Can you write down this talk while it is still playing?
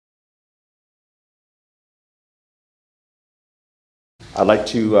I'd like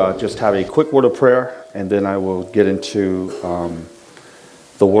to just have a quick word of prayer, and then I will get into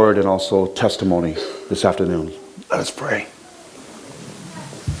the word and also testimony this afternoon. Let us pray.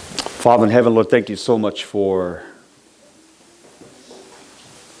 Father in heaven, Lord, thank you so much for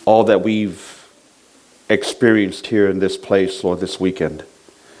all that we've experienced here in this place, Lord, this weekend.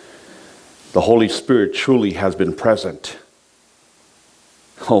 The Holy Spirit truly has been present.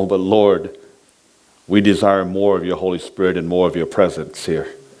 Oh, but Lord, we desire more of your Holy Spirit and more of your presence here.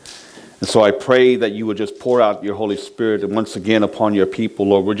 And so I pray that you would just pour out your Holy Spirit and once again upon your people,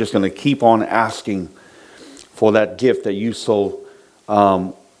 Lord. We're just going to keep on asking for that gift that you're so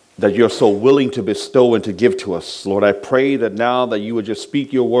willing to bestow and to give to us. Lord, I pray that now that you would just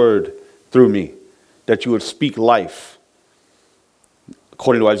speak your word through me, that you would speak life.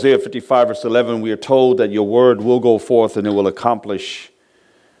 According to Isaiah 55 verse 11, we are told that your word will go forth and it will accomplish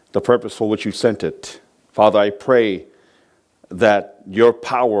the purpose for which you sent it. Father, I pray that your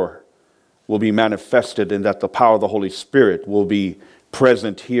power will be manifested and that the power of the Holy Spirit will be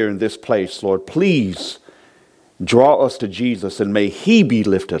present here in this place. Lord, please draw us to Jesus and may he be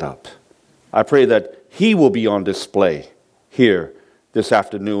lifted up. I pray that he will be on display here this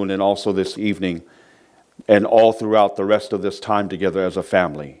afternoon and also this evening and all throughout the rest of this time together as a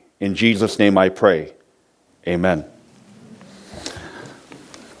family. In Jesus' name I pray. Amen.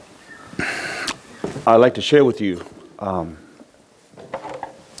 I'd like to share with you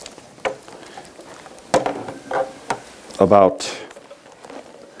about,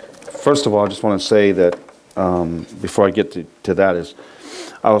 first of all, I just want to say that before I get to that is,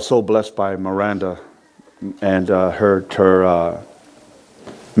 I was so blessed by Miranda and her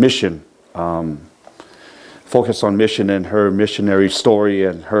mission, focus on mission and her missionary story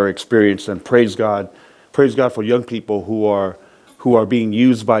and her experience, and praise God for young people who are being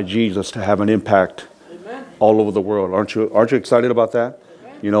used by Jesus to have an impact all over the world. Aren't you excited about that?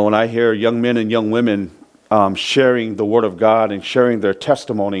 Amen. You know, when I hear young men and young women sharing the word of God and sharing their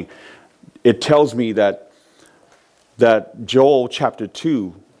testimony, it tells me that Joel chapter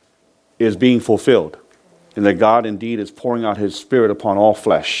 2 is being fulfilled and that God indeed is pouring out his spirit upon all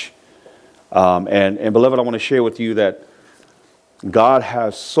flesh. And beloved, I want to share with you that God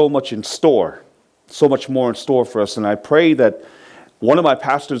has so much in store, so much more in store for us. And I pray that one of my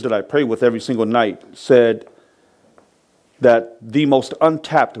pastors that I pray with every single night said that the most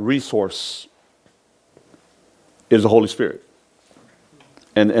untapped resource is the Holy Spirit.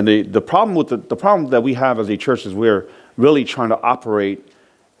 And the problem that we have as a church is we're really trying to operate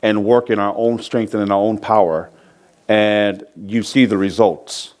and work in our own strength and in our own power, and you see the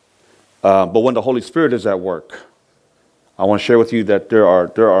results. But when the Holy Spirit is at work, I want to share with you that there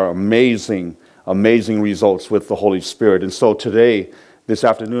are amazing results with the Holy Spirit. And so today, this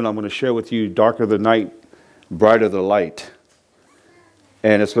afternoon, I'm going to share with you Darker the Night, Brighter the Light.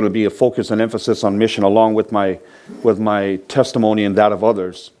 And it's going to be a focus and emphasis on mission along with my testimony and that of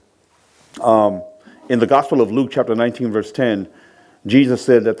others. In the Gospel of Luke chapter 19 verse 10, Jesus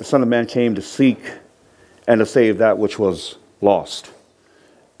said that the Son of Man came to seek and to save that which was lost.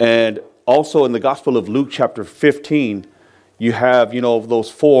 And also in the Gospel of Luke chapter 15, you have, those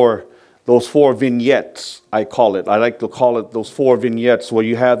four vignettes, I call it. I like to call it those four vignettes where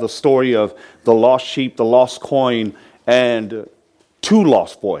you have the story of the lost sheep, the lost coin, and two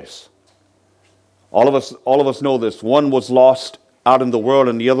lost boys. All of us know this. One was lost out in the world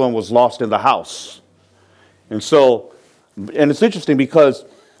and the other one was lost in the house. And it's interesting because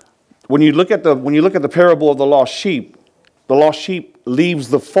when you look at the parable of the lost sheep leaves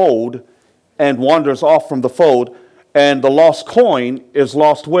the fold and wanders off from the fold, and the lost coin is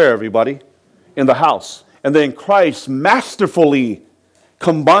lost where, everybody? In the house. And then Christ masterfully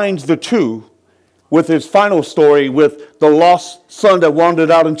combines the two with his final story with the lost son that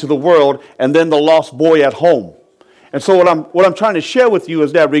wandered out into the world and then the lost boy at home. And so what I'm trying to share with you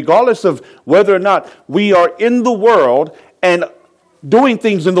is that regardless of whether or not we are in the world and doing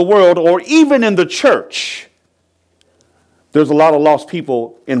things in the world or even in the church, there's a lot of lost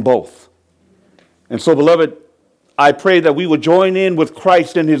people in both. And so, beloved, I pray that we would join in with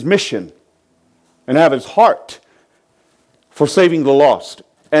Christ in his mission and have his heart for saving the lost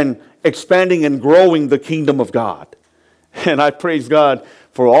and expanding and growing the kingdom of God. And I praise God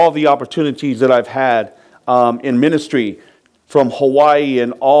for all the opportunities that I've had in ministry from Hawaii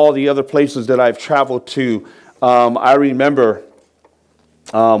and all the other places that I've traveled to. I remember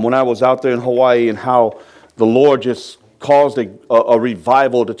when I was out there in Hawaii and how the Lord just caused a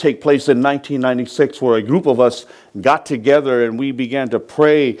revival to take place in 1996 where a group of us got together and we began to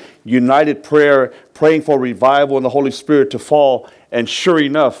pray, united prayer, praying for revival and the Holy Spirit to fall. And sure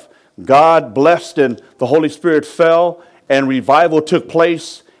enough, God blessed and the Holy Spirit fell and revival took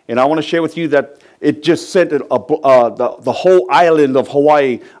place. And I want to share with you that it just set the whole island of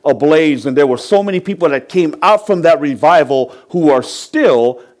Hawaii ablaze. And there were so many people that came out from that revival who are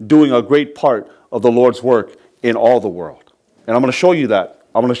still doing a great part of the Lord's work in all the world. And I'm going to show you that.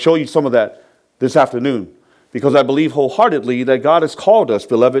 I'm going to show you some of that this afternoon, because I believe wholeheartedly that God has called us,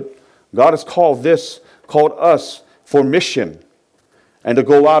 beloved. God has called us for mission, and to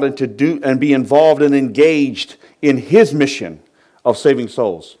go out and to do and be involved and engaged in his mission of saving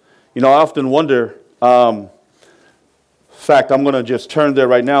souls. You know, I often wonder, in fact, I'm going to just turn there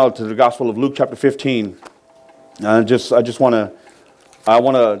right now to the Gospel of Luke chapter 15. I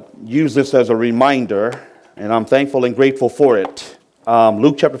want to use this as a reminder, and I'm thankful and grateful for it.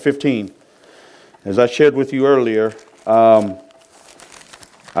 Luke chapter 15. As I shared with you earlier, I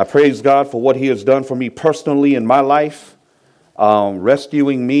praise God for what he has done for me personally in my life,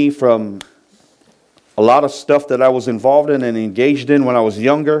 rescuing me from a lot of stuff that I was involved in and engaged in when I was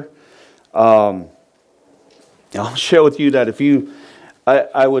younger. I'll share with you that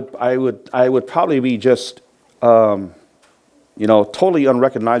I would probably be just, totally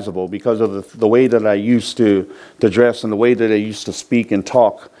unrecognizable because of the way that I used to dress and the way that I used to speak and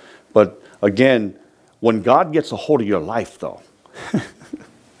talk. But again, when God gets a hold of your life, though,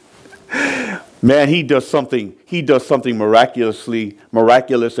 man, he does something miraculous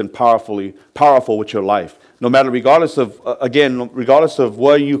and powerful with your life. No matter, regardless of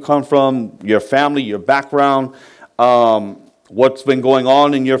where you come from, your family, your background, what's been going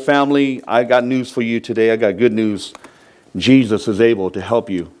on in your family, I got news for you today. I got good news. Jesus is able to help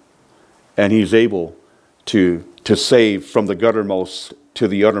you, and he's able to save from the guttermost to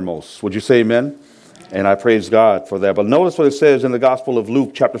the uttermost. Would you say amen? And I praise God for that. But notice what it says in the Gospel of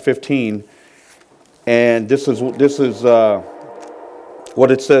Luke chapter 15. And this is what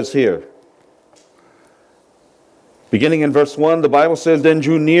it says here. Beginning in verse 1, the Bible says, "Then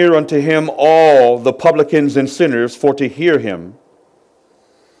drew near unto him all the publicans and sinners for to hear him."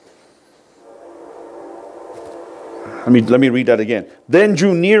 Let me read that again. "Then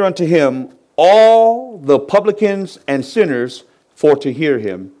drew near unto him all the publicans and sinners for to hear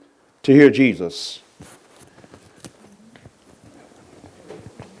him," to hear Jesus.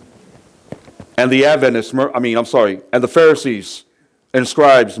 "And the Adventists, and the Pharisees and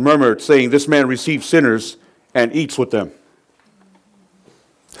scribes murmured, saying, This man receives sinners and eats with them."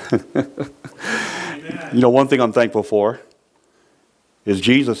 You know, one thing I'm thankful for is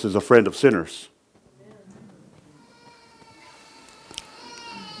Jesus is a friend of sinners.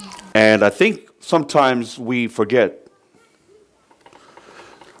 And I think sometimes we forget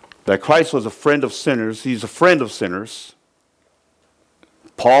that Christ was a friend of sinners. He's a friend of sinners.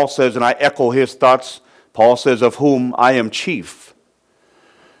 Paul says, and I echo his thoughts, Paul says, "Of whom I am chief."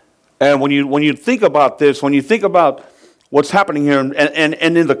 And when you think about this, when you think about what's happening here,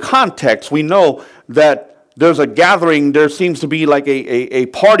 and in the context, we know that there's a gathering, there seems to be like a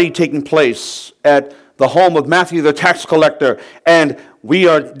party taking place at the home of Matthew the tax collector, and they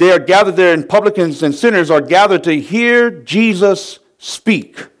are gathered there, and publicans and sinners are gathered to hear Jesus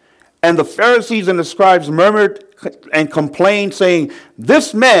speak. And the Pharisees and the scribes murmured and complained, saying,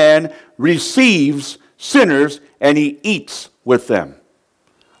 "This man receives sinners and he eats with them."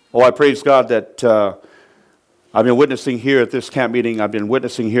 Oh, I praise God that I've been witnessing here at this camp meeting.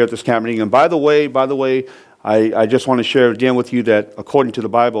 And by the way, I just want to share again with you that according to the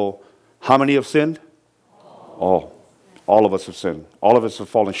Bible, how many have sinned? All of us have sinned. All of us have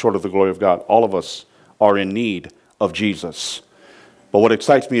fallen short of the glory of God. All of us are in need of Jesus. But what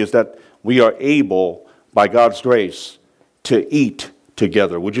excites me is that we are able, by God's grace, to eat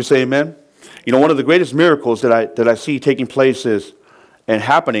together. Would you say amen? You know, one of the greatest miracles that I see taking place and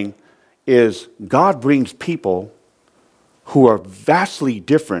happening is God brings people who are vastly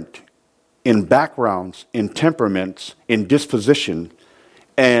different in backgrounds, in temperaments, in disposition,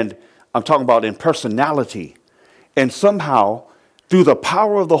 and I'm talking about in personality. And somehow, through the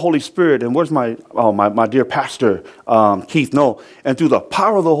power of the Holy Spirit, and where's my dear pastor, Keith? No. And through the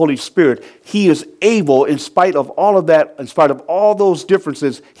power of the Holy Spirit, he is able, in spite of all of that, in spite of all those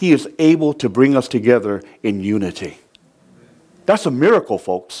differences, he is able to bring us together in unity. That's a miracle,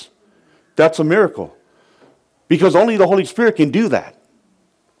 folks. That's a miracle. Because only the Holy Spirit can do that.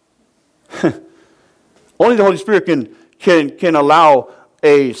 Only the Holy Spirit can allow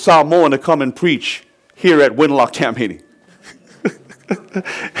a Samoan to come and preach here at Winlock Camp Meeting.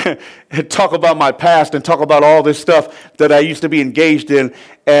 And talk about my past and talk about all this stuff that I used to be engaged in,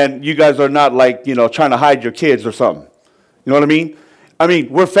 and you guys are not like, trying to hide your kids or something. You know what I mean? I mean,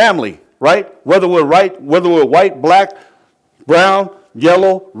 we're family, right? Whether we're white, black, brown,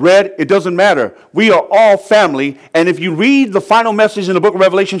 yellow, red, it doesn't matter. We are all family. And if you read the final message in the book of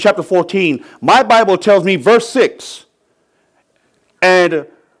Revelation chapter 14, my Bible tells me verse 6. And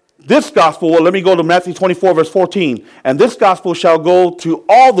this gospel, well, let me go to Matthew 24, verse 14. And this gospel shall go to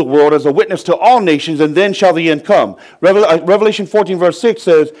all the world as a witness to all nations, and then shall the end come. Revelation 14, verse 6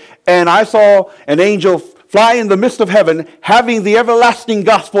 says, and I saw an angel fly in the midst of heaven, having the everlasting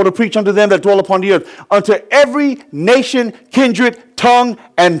gospel to preach unto them that dwell upon the earth, unto every nation, kindred, tongue,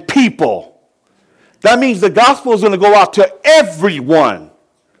 and people. That means the gospel is going to go out to everyone.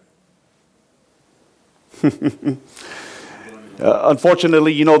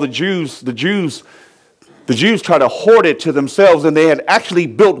 Unfortunately, you know, the Jews try to hoard it to themselves, and they had actually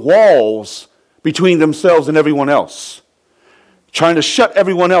built walls between themselves and everyone else, trying to shut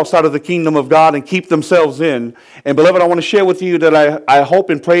everyone else out of the kingdom of God and keep themselves in. And beloved, I want to share with you that I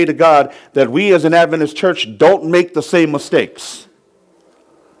hope and pray to God that we as an Adventist church don't make the same mistakes.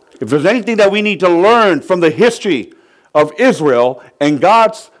 If there's anything that we need to learn from the history of Israel and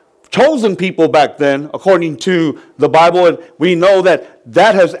God's chosen people back then, according to the Bible, and we know that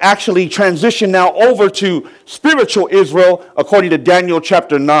has actually transitioned now over to spiritual Israel, according to Daniel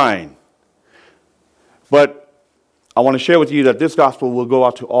chapter 9. But I want to share with you that this gospel will go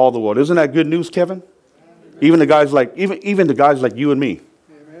out to all the world. Isn't that good news, Kevin? Even the guys like you and me.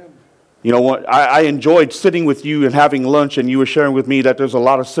 Amen. You know what? I enjoyed sitting with you and having lunch, and you were sharing with me that there's a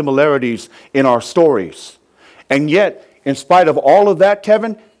lot of similarities in our stories. And yet, in spite of all of that,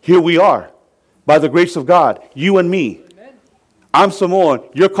 Kevin, here we are, by the grace of God, you and me. Amen. I'm Samoan,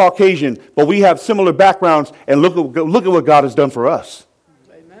 you're Caucasian, but we have similar backgrounds, and look at what God has done for us.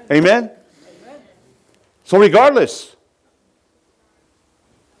 Amen? Amen? Amen. So regardless,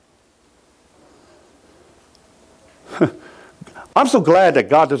 I'm so glad that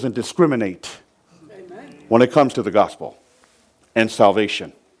God doesn't discriminate when it comes to the gospel and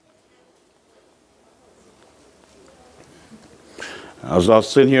salvation. As I was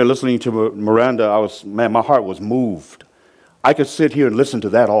sitting here listening to Miranda, my heart was moved. I could sit here and listen to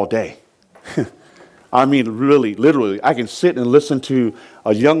that all day. I mean, really, literally, I can sit and listen to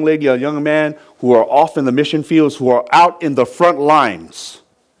a young lady, a young man who are off in the mission fields, who are out in the front lines.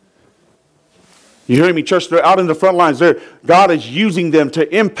 You hearing me, church? They're out in the front lines. God is using them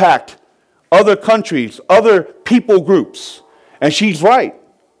to impact other countries, other people groups. And she's right.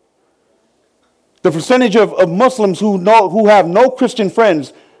 The percentage of Muslims who have no Christian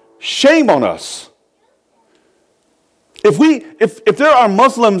friends, shame on us. If there are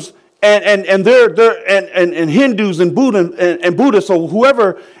Muslims and Hindus and Buddhists or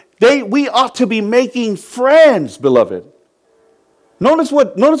whoever, we ought to be making friends, beloved. Notice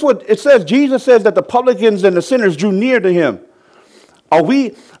what it says. Jesus says that the publicans and the sinners drew near to him.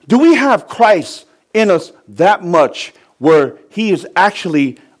 Do we have Christ in us that much where he is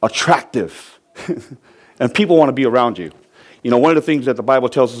actually attractive? And people want to be around you. You know, one of the things that the Bible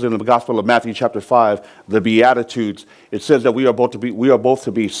tells us in the Gospel of Matthew chapter 5, the Beatitudes, it says that we are both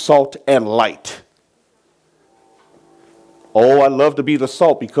to be salt and light. Oh, I love to be the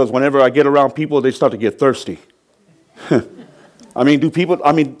salt, because whenever I get around people, they start to get thirsty. Are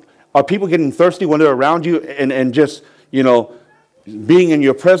people getting thirsty when they're around you and just, you know, being in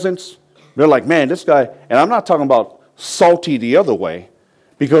your presence? They're like, man, this guy, and I'm not talking about salty the other way.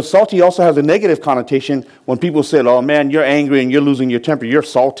 Because salty also has a negative connotation when people say, oh man, you're angry and you're losing your temper, you're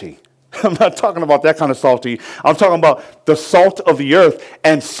salty. I'm not talking about that kind of salty. I'm talking about the salt of the earth.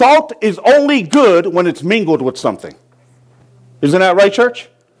 And salt is only good when it's mingled with something. Isn't that right, church?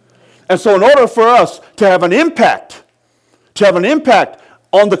 And so in order for us to have an impact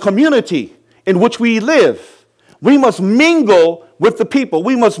on the community in which we live, we must mingle with the people.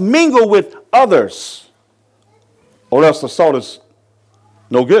 We must mingle with others. Or else the salt is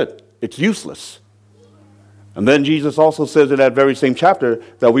no good. It's useless. And then Jesus also says in that very same chapter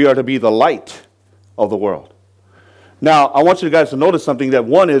that we are to be the light of the world. Now, I want you guys to notice something, that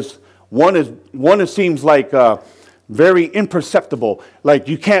one seems like very imperceptible, like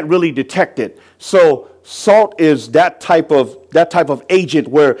you can't really detect it. So salt is that type of agent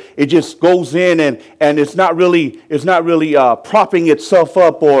where it just goes in and it's not really propping itself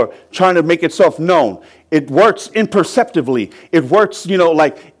up or trying to make itself known. It works imperceptibly. It works,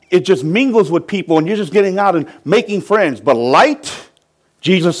 like it just mingles with people and you're just getting out and making friends. But light,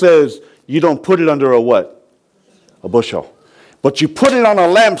 Jesus says, you don't put it under a what? A bushel. But you put it on a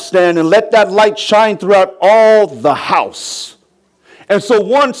lampstand and let that light shine throughout all the house. And so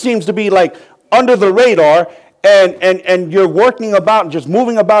one seems to be like under the radar and you're working about and just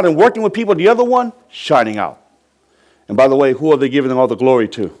moving about and working with people. The other one, shining out. And by the way, who are they giving all the glory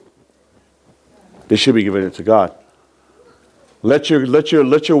to? They should be giving it to God. Let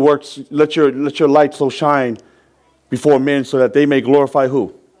your works, let your light so shine before men so that they may glorify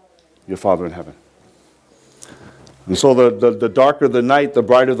who? Your Father in heaven. And so the darker the night, the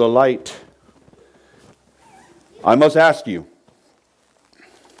brighter the light. I must ask you,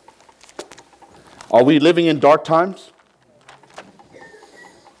 are we living in dark times?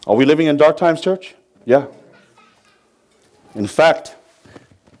 Are we living in dark times, church? Yeah. In fact,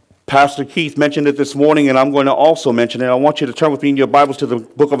 Pastor Keith mentioned it this morning, and I'm going to also mention it. I want you to turn with me in your Bibles to the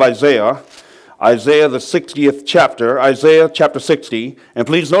book of Isaiah. Isaiah, the 60th chapter. Isaiah chapter 60. And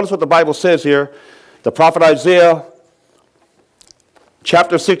please notice what the Bible says here. The prophet Isaiah,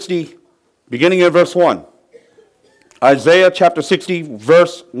 chapter 60, beginning in verse 1. Isaiah chapter 60,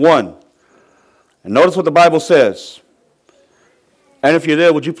 verse 1. And notice what the Bible says. And if you're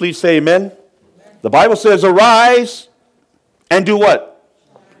there, would you please say amen? Amen. The Bible says, arise and do what?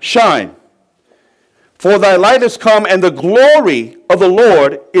 Shine. For thy light is come, and the glory of the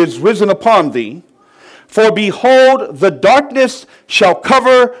Lord is risen upon thee. For behold, the darkness shall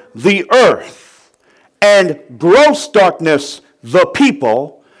cover the earth, and gross darkness the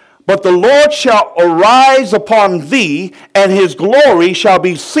people. But the Lord shall arise upon thee, and his glory shall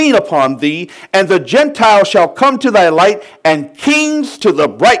be seen upon thee, and the Gentiles shall come to thy light, and kings to the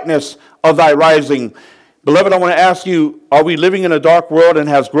brightness of thy rising. Beloved, I want to ask you, are we living in a dark world, and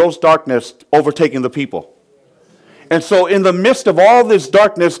has gross darkness overtaken the people? And so in the midst of all this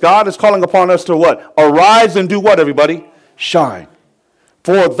darkness, God is calling upon us to what? Arise and do what, everybody? Shine.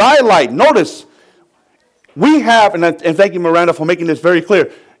 For thy light, notice, we have, and thank you, Miranda, for making this very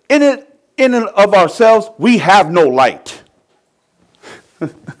clear, in and of ourselves, we have no light.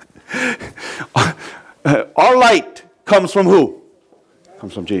 Our light comes from who?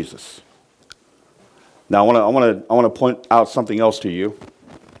 Comes from Jesus. Now, I want to point out something else to you.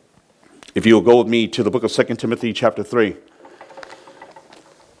 If you will go with me to the book of 2 Timothy chapter 3.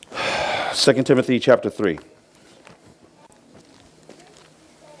 2 Timothy chapter 3.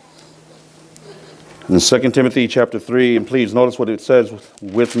 In 2 Timothy chapter 3, and please notice what it says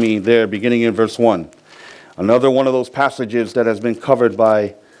with me there, beginning in verse 1. Another one of those passages that has been covered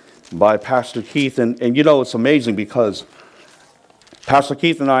by Pastor Keith. And you know, it's amazing because Pastor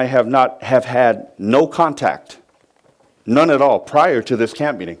Keith and I have had no contact, none at all, prior to this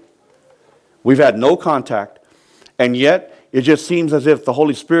camp meeting. We've had no contact, and yet it just seems as if the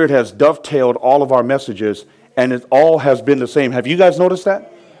Holy Spirit has dovetailed all of our messages, and it all has been the same. Have you guys noticed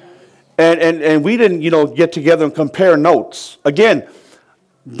that? And we didn't, get together and compare notes. Again,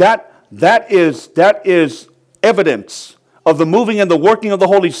 that is evidence of the moving and the working of the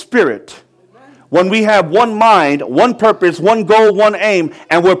Holy Spirit. When we have one mind, one purpose, one goal, one aim,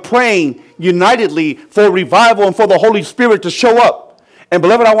 and we're praying unitedly for revival and for the Holy Spirit to show up. And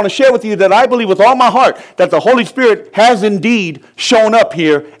beloved, I want to share with you that I believe with all my heart that the Holy Spirit has indeed shown up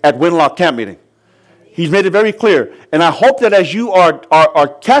here at Winlock Camp Meeting. He's made it very clear. And I hope that as you are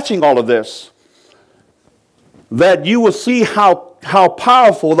catching all of this, that you will see how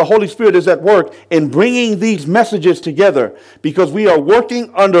powerful the Holy Spirit is at work in bringing these messages together, because we are working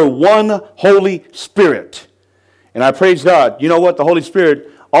under one Holy Spirit. And I praise God. You know what? The Holy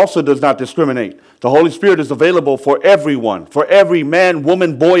Spirit also does not discriminate. The Holy Spirit is available for everyone, for every man,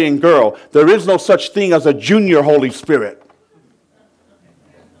 woman, boy, and girl. There is no such thing as a junior Holy Spirit.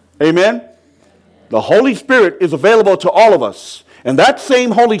 Amen? The Holy Spirit is available to all of us. And that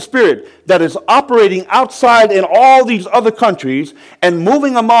same Holy Spirit that is operating outside in all these other countries and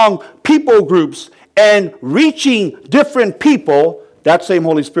moving among people groups and reaching different people, that same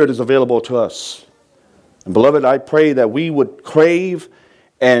Holy Spirit is available to us. And beloved, I pray that we would crave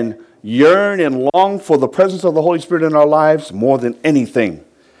and yearn and long for the presence of the Holy Spirit in our lives more than anything.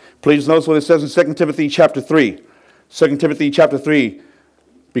 Please notice what it says in 2 Timothy chapter 3. 2 Timothy chapter 3,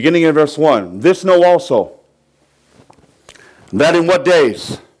 beginning in verse 1. This know also, that in what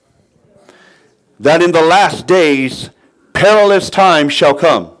days? That in the last days perilous times shall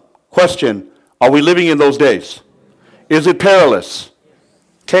come. Question, are we living in those days? Is it perilous?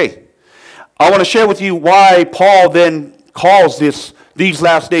 Okay. I want to share with you why Paul then calls these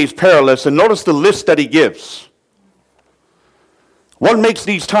last days perilous, and notice the list that he gives. What makes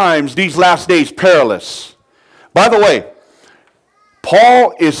these last days perilous? By the way,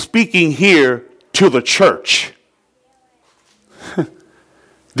 Paul is speaking here to the church.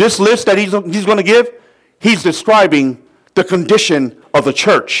 This list that he's going to give, he's describing the condition of the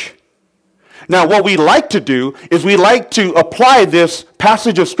church. Now, what we like to do is we like to apply this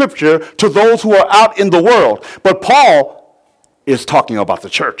passage of Scripture to those who are out in the world. But Paul is talking about the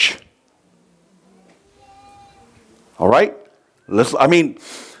church. All right? I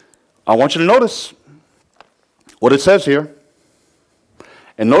want you to notice what it says here.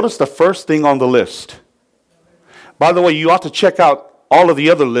 And notice the first thing on the list. By the way, you ought to check out all of the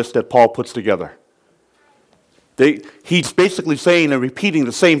other lists that Paul puts together. He's basically saying and repeating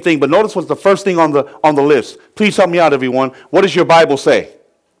the same thing, but notice what's the first thing on the list. Please help me out, everyone. What does your Bible say?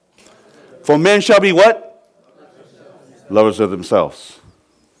 For men shall be what? Lovers of themselves.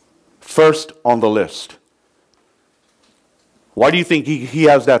 First on the list. Why do you think he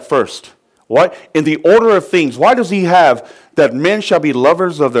has that first? Why? In the order of things, why does he have that men shall be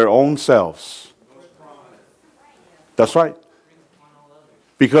lovers of their own selves? That's right.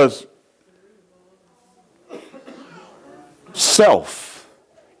 Because self,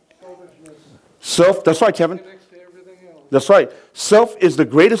 that's right, Kevin. That's right. Self is the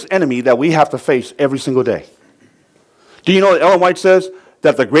greatest enemy that we have to face every single day. Do you know that Ellen White says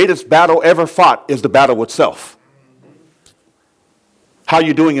that the greatest battle ever fought is the battle with self? How are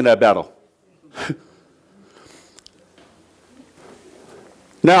you doing in that battle?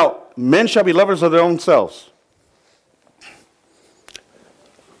 Now, men shall be lovers of their own selves.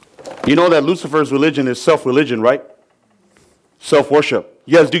 You know that Lucifer's religion is self-religion, right? Self-worship.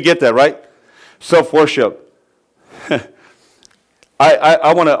 You guys do get that, right? Self-worship.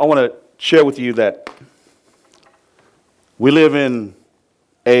 I want to share with you that we live in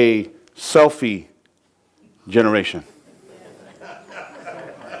a selfie generation.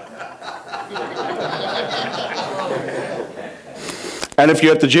 And if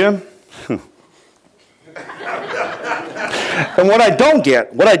you're at the gym, and what I don't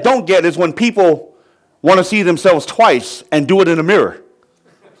get is when people want to see themselves twice and do it in a mirror.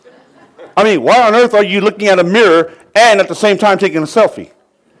 I mean, why on earth are you looking at a mirror and at the same time taking a selfie?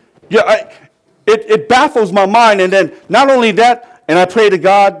 Yeah, it baffles my mind. And then not only that, and I pray to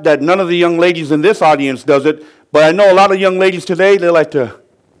God that none of the young ladies in this audience does it, but I know a lot of young ladies today, they like to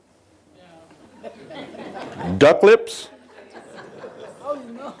duck lips.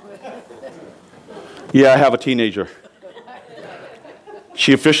 Yeah, I have a teenager.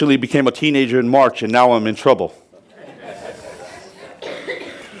 She officially became a teenager in March, and now I'm in trouble.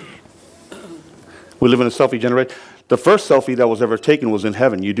 We live in a selfie generation. The first selfie that was ever taken was in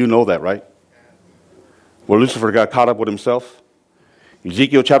heaven. You do know that, right? Where Lucifer got caught up with himself.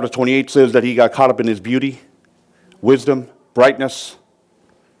 Ezekiel chapter 28 says that he got caught up in his beauty, wisdom, brightness.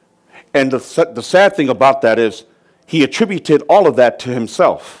 And the sad thing about that is he attributed all of that to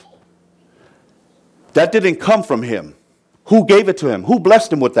himself. That didn't come from him. Who gave it to him? Who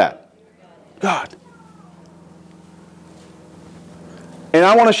blessed him with that? God. And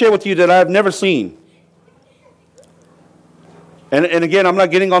I want to share with you that I have never seen. And again, I'm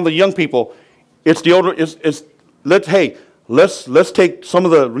not getting on the young people. It's the older. Let's take some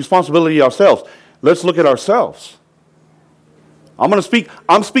of the responsibility ourselves. Let's look at ourselves. I'm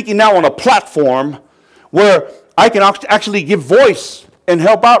speaking now on a platform where I can actually give voice and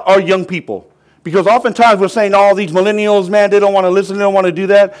help out our young people. Because oftentimes we're saying, oh, these millennials, man, they don't want to listen, they don't want to do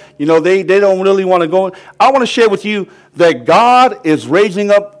that. You know, they don't really want to go. I want to share with you that God is raising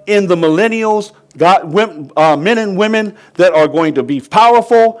up in the millennials men and women that are going to be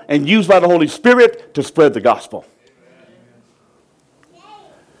powerful and used by the Holy Spirit to spread the gospel.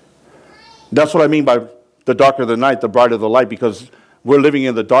 That's what I mean by the darker the night, the brighter the light, because we're living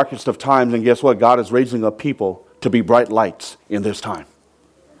in the darkest of times, and guess what? God is raising up people to be bright lights in this time.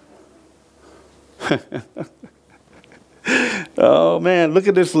 Oh man, look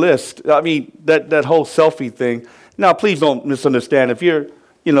at this list. I mean, that whole selfie thing. Now, please don't misunderstand. If you're,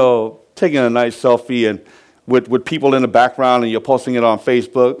 taking a nice selfie and with people in the background and you're posting it on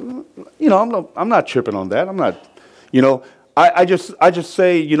Facebook, I'm not tripping on that. I'm not, I just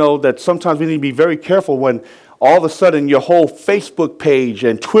say, that sometimes we need to be very careful when all of a sudden your whole Facebook page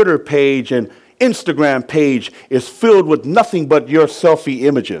and Twitter page and Instagram page is filled with nothing but your selfie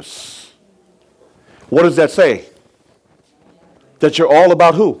images. What does that say? That you're all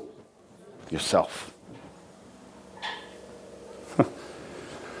about who? Yourself.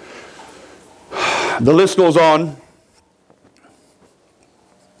 The list goes on.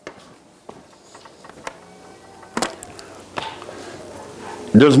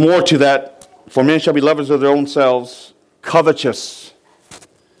 There's more to that. For men shall be lovers of their own selves, covetous,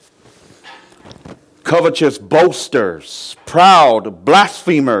 boasters, proud,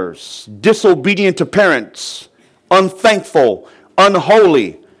 blasphemers, disobedient to parents, unthankful,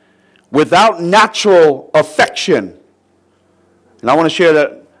 unholy, without natural affection. And I want to share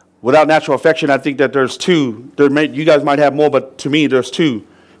that without natural affection, I think that there's two. You guys might have more, but to me, there's two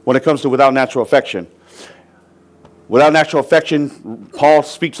when it comes to without natural affection. Without natural affection, Paul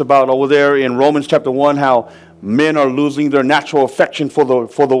speaks about over there in Romans chapter 1 how Men are losing their natural affection for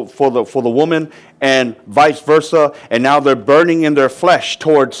the woman, and vice versa. And now they're burning in their flesh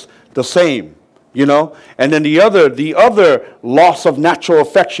towards the same, you know. And then the other loss of natural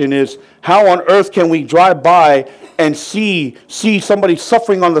affection is, how on earth can we drive by and see somebody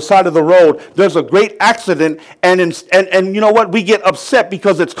suffering on the side of the road? There's a great accident, and you know what? We get upset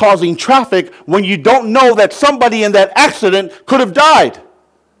because it's causing traffic when you don't know that somebody in that accident could have died.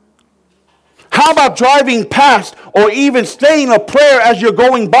 How about driving past, or even saying a prayer as you're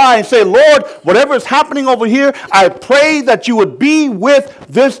going by and say, Lord, whatever is happening over here, I pray that you would be with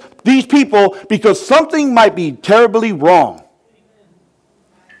these people, because something might be terribly wrong.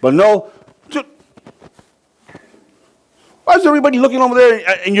 But no, why is everybody looking over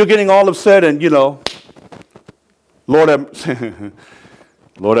there and you're getting all upset and, you know, Lord have,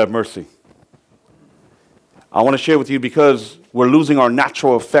 Lord have mercy. I want to share with you, because we're losing our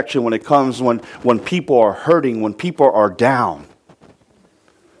natural affection when it comes when people are hurting, when people are down.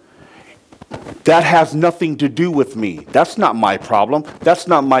 That has nothing to do with me. That's not my problem. That's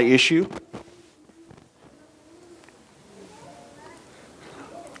not my issue.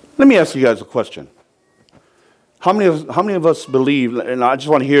 Let me ask you guys a question. How many of us believe, and I just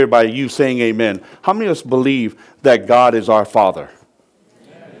want to hear by you saying amen, how many of us believe that God is our Father?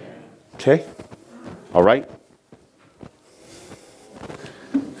 Amen. Okay? All right?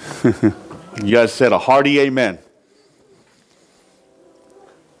 You guys said a hearty amen.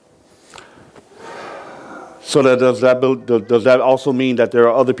 So does that also mean that there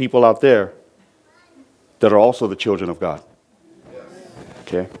are other people out there that are also the children of God?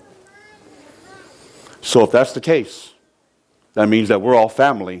 Okay. So if that's the case, that means that we're all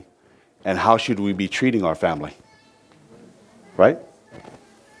family, and how should we be treating our family? Right?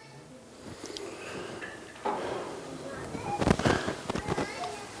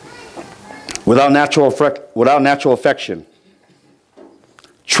 Without natural affection,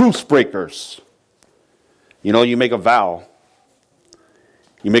 truce breakers. You know, you make a vow,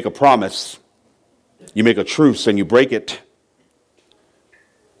 you make a promise, you make a truce, and you break it.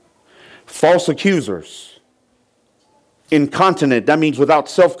 False accusers. Incontinent, that means without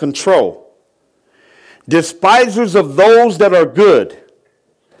self-control. Despisers of those that are good.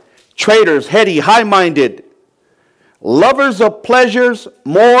 Traitors, heady, high-minded. Lovers of pleasures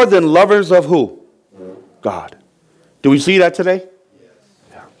more than lovers of who? God. Do we see that today? Yes.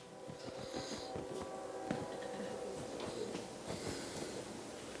 Yeah.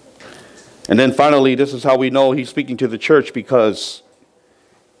 And then finally, this is how we know he's speaking to the church, because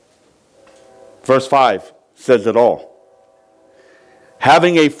verse 5 says it all.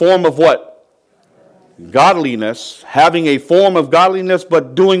 Having a form of what? Godliness. Having a form of godliness,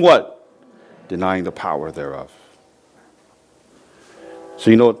 but doing what? Denying the power thereof. So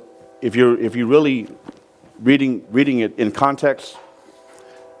you know, if you're really reading it in context,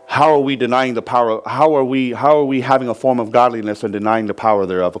 how are we denying the power? How are we having a form of godliness and denying the power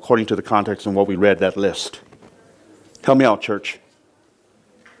thereof, according to the context and what we read, that list? Help me out, church.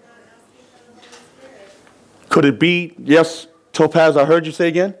 Could it be, yes, Topaz, I heard you say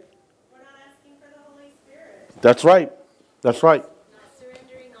again? We're not asking for the Holy Spirit. That's right. That's right. Not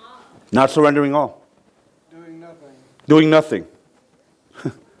surrendering all. Not surrendering all. Doing nothing. Doing nothing.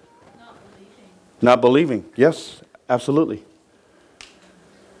 Not believing. Not believing. Yes, absolutely.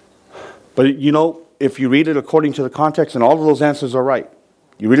 But you know, if you read it according to the context, and all of those answers are right,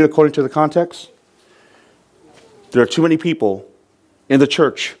 you read it according to the context, there are too many people in the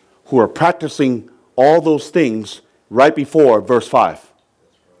church who are practicing all those things right before verse 5.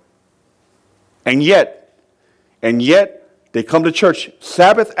 And yet they come to church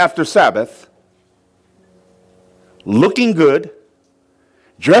Sabbath after Sabbath, looking good,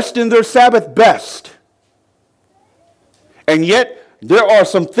 dressed in their Sabbath best. And yet there are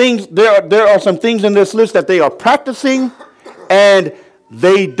some things in this list that they are practicing, and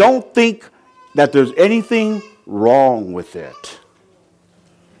they don't think that there's anything wrong with it.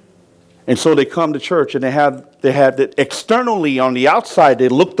 And so they come to church, and they have that externally on the outside they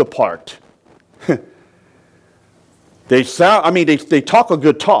look the part. They talk a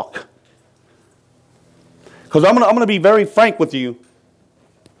good talk. Because I'm gonna be very frank with you.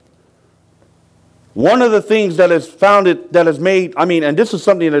 One of the things that has made, and this is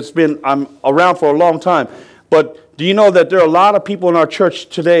something that's been around for a long time, but do you know that there are a lot of people in our church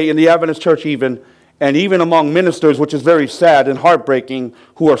today, in the Adventist church even, and even among ministers, which is very sad and heartbreaking,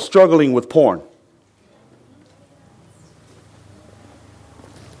 who are struggling with porn?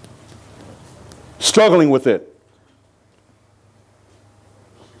 Struggling with it.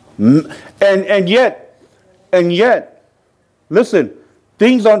 And yet, listen,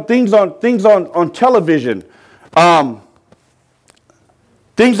 things on television,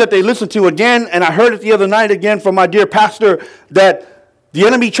 Things that they listen to again, and I heard it the other night again from my dear pastor, that the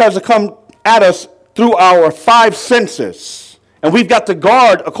enemy tries to come at us through our five senses. And we've got to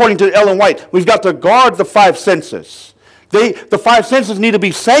guard, according to Ellen White, we've got to guard the five senses. The five senses need to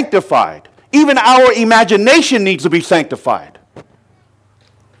be sanctified. Even our imagination needs to be sanctified.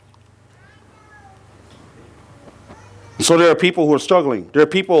 So there are people who are struggling. There are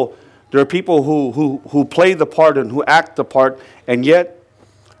people who play the part and who act the part, and yet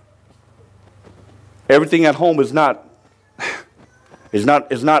everything at home is not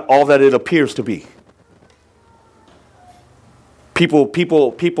all that it appears to be.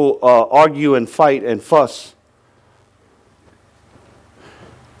 People argue and fight and fuss.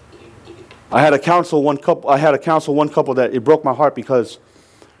 I had to counsel one couple that it broke my heart because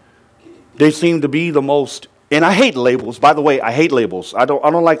they seem to be the most. And I hate labels. By the way, I hate labels. I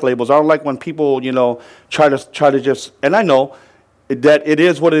don't like labels. I don't like when people, try to just. And I know that it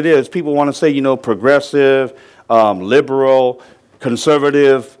is what it is. People want to say, progressive, liberal,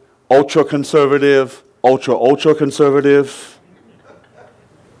 conservative, ultra conservative, ultra conservative,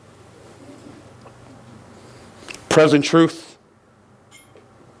 present truth.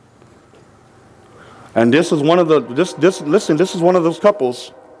 And this is one of this is one of those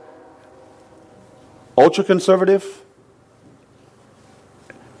couples. Ultra conservative.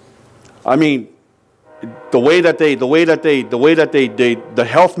 I mean, the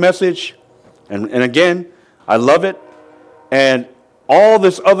health message, and again, I love it, and all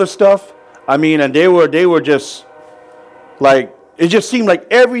this other stuff. I mean, and they were just like, it just seemed like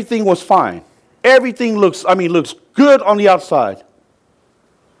everything was fine. Everything looks good on the outside.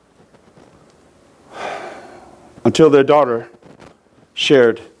 Until their daughter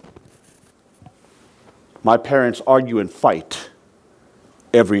shared, my parents argue and fight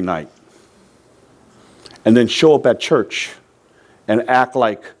every night. And then show up at church and act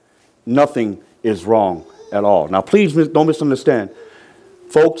like nothing is wrong at all. Now, please don't misunderstand.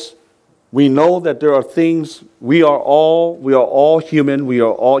 Folks, we know that there are things, we are all human, we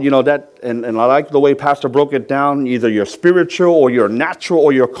are all, that, and I like the way Pastor broke it down, either you're spiritual or you're natural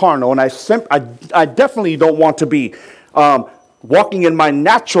or you're carnal, and I definitely don't want to be walking in my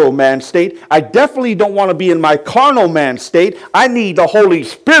natural man state. I definitely don't want to be in my carnal man state. I need the Holy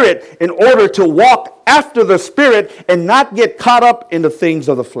Spirit in order to walk after the Spirit and not get caught up in the things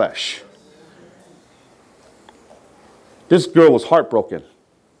of the flesh. This girl was heartbroken.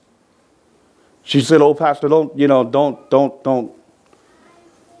 She said, "Oh, Pastor, don't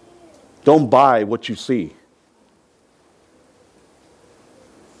buy what you see."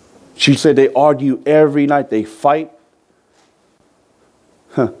 She said they argue every night. They fight.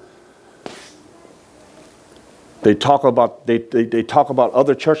 They talk about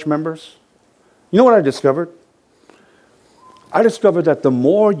other church members. You know what I discovered? I discovered that the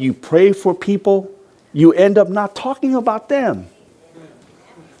more you pray for people, you end up not talking about them.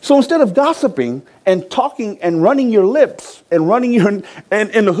 So instead of gossiping and talking and running your lips and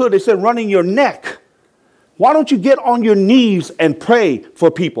in the hood they said running your neck, why don't you get on your knees and pray for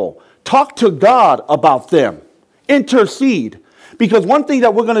people? Talk to God about them. Intercede. Because one thing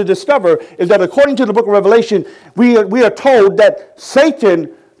that we're going to discover is that according to the book of Revelation, we are told that Satan,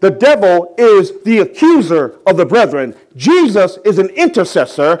 the devil, is the accuser of the brethren. Jesus is an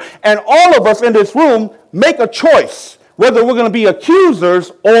intercessor, and all of us in this room make a choice whether we're going to be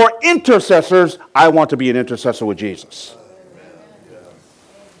accusers or intercessors. I want to be an intercessor with Jesus.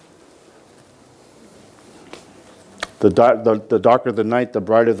 The darker the night, the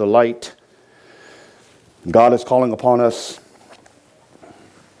brighter the light. God is calling upon us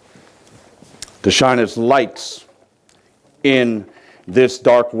to shine His lights in this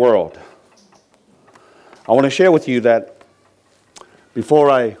dark world. I want to share with you that before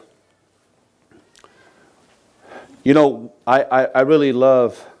I really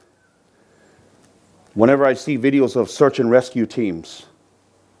love whenever I see videos of search and rescue teams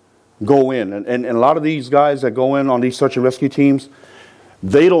go in. And a lot of these guys that go in on these search and rescue teams,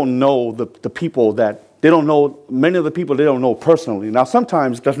 they don't know the people that, many of the people they don't know personally. Now,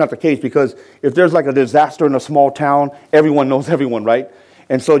 sometimes that's not the case because if there's like a disaster in a small town, everyone knows everyone, right?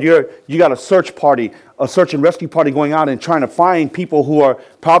 And so you got a search and rescue party going out and trying to find people who are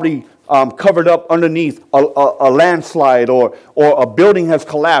probably covered up underneath a landslide or a building has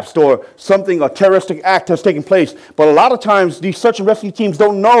collapsed or something, a terroristic act has taken place. But a lot of times these search and rescue teams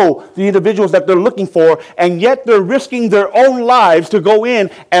don't know the individuals that they're looking for, and yet they're risking their own lives to go in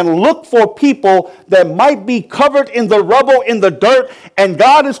and look for people that might be covered in the rubble, in the dirt, and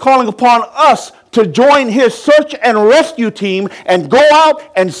God is calling upon us to join his search and rescue team and go out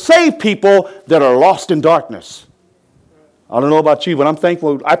and save people that are lost in darkness. I don't know about you, but I'm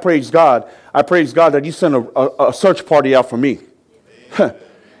thankful. I praise God. I praise God that he sent a search party out for me.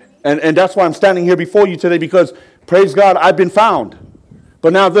 and that's why I'm standing here before you today, because praise God, I've been found.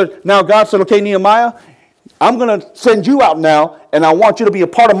 But now God said, okay, Nehemiah, I'm going to send you out now, and I want you to be a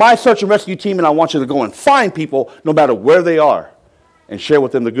part of my search and rescue team, and I want you to go and find people no matter where they are and share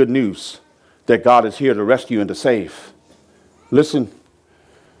with them the good news that God is here to rescue and to save. Listen,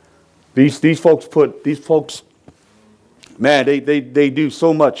 these folks, man, they do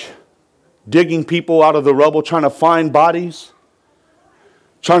so much. Digging people out of the rubble, trying to find bodies,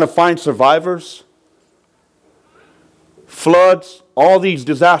 trying to find survivors, floods, all these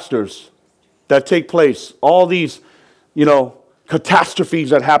disasters that take place, all these, catastrophes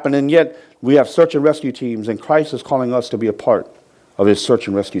that happen, and yet we have search and rescue teams, and Christ is calling us to be a part of his search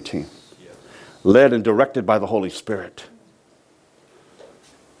and rescue team, led and directed by the Holy Spirit.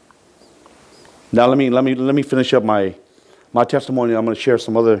 Now let me finish up my testimony. I'm going to share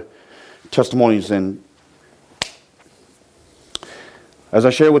some other testimonies, and as I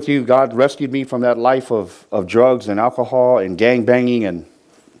share with you, God rescued me from that life of drugs and alcohol and gang banging and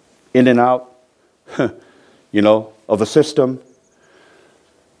in and out, of the system.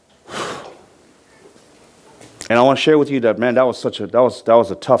 And I want to share with you that, man, that was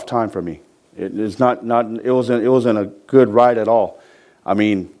a tough time for me. It wasn't a good ride at all. I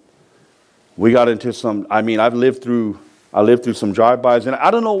mean, we got into some. I mean, I lived through some drive-bys, and I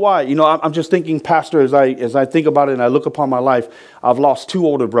don't know why. I'm just thinking, Pastor, as I think about it and I look upon my life, I've lost 2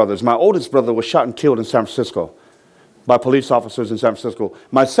 older brothers. My oldest brother was shot and killed in San Francisco by police officers in San Francisco.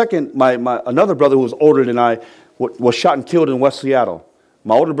 My another brother who was older than I was shot and killed in West Seattle.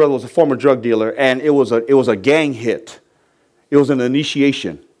 My older brother was a former drug dealer, and it was a gang hit. It was an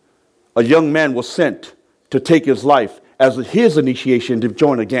initiation. A young man was sent to take his life as his initiation to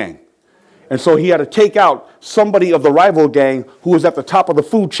join a gang. And so he had to take out somebody of the rival gang who was at the top of the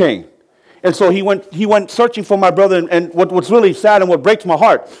food chain. And so he went searching for my brother. And what's really sad and what breaks my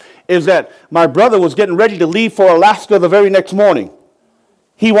heart is that my brother was getting ready to leave for Alaska the very next morning.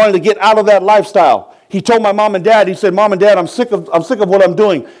 He wanted to get out of that lifestyle. He told my mom and dad, he said, Mom and Dad, I'm sick of what I'm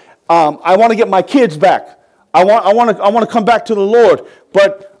doing. I want to get my kids back. I want to come back to the Lord,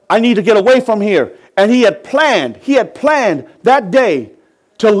 but I need to get away from here. And he had planned that day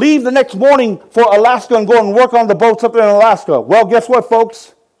to leave the next morning for Alaska and go and work on the boats up there in Alaska. Well, guess what,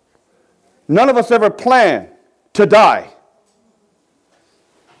 folks? None of us ever planned to die.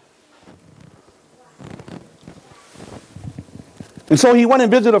 And so he went and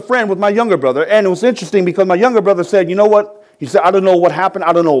visited a friend with my younger brother. And it was interesting because my younger brother said, you know what? He said, I don't know what happened.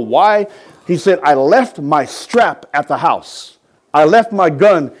 I don't know why. He said, I left my strap at the house. I left my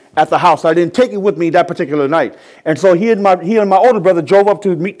gun at the house. I didn't take it with me that particular night. And so he and my older brother drove up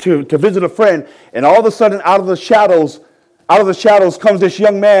to visit a friend. And all of a sudden, out of the shadows comes this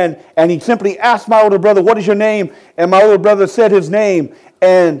young man. And he simply asked my older brother, what is your name? And my older brother said his name.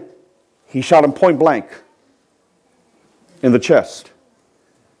 And he shot him point blank in the chest.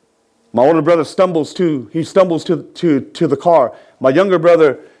 My older brother stumbles to the car. My younger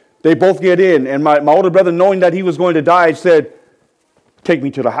brother, they both get in. And my older brother, knowing that he was going to die, said, take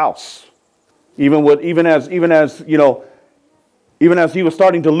me to the house. Even as he was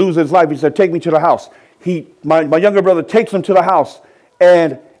starting to lose his life, he said, take me to the house. My younger brother takes him to the house.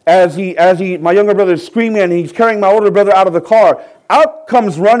 And as my younger brother is screaming and he's carrying my older brother out of the car, out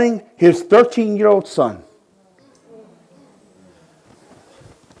comes running his 13-year-old son.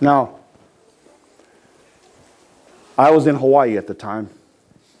 Now, I was in Hawaii at the time.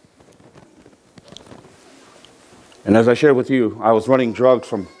 And as I shared with you, I was running drugs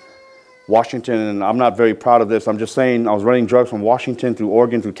from Washington, and I'm not very proud of this. I'm just saying I was running drugs from Washington through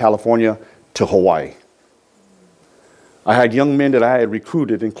Oregon, through California to Hawaii. I had young men that I had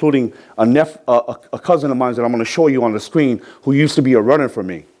recruited, including a cousin of mine that I'm going to show you on the screen who used to be a runner for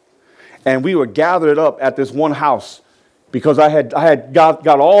me. And we were gathered up at this one house because I had got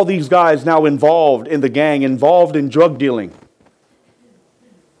all these guys now involved in the gang, involved in drug dealing.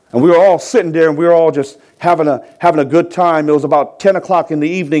 And we were all sitting there and we were all just having a good time. It was about 10 o'clock in the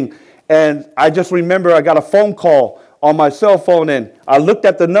evening. And I just remember I got a phone call on my cell phone, and I looked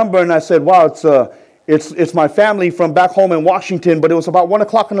at the number and I said, wow, it's my family from back home in Washington, but it was about 1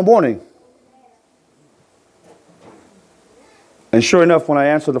 o'clock in the morning. And sure enough, when I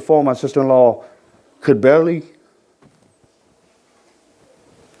answered the phone, my sister-in-law could barely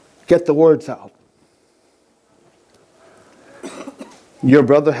get the words out. Your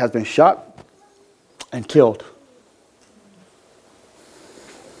brother has been shot and killed.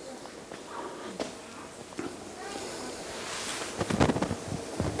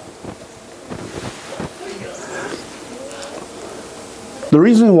 The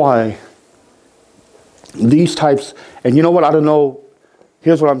reason why these types, and you know what, I don't know,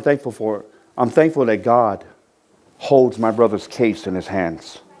 here's what I'm thankful for. I'm thankful that God holds my brother's case in his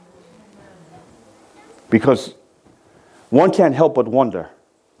hands. Because one can't help but wonder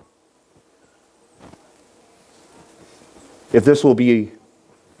if this will be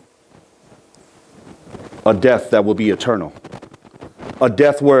a death that will be eternal. A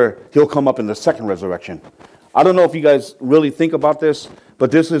death where he'll come up in the second resurrection. I don't know if you guys really think about this,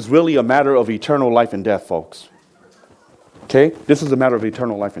 but this is really a matter of eternal life and death, folks. Okay? This is a matter of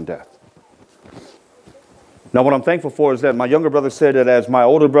eternal life and death. Now, what I'm thankful for is that my younger brother said that as my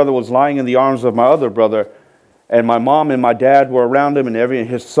older brother was lying in the arms of my other brother, and my mom and my dad were around him, and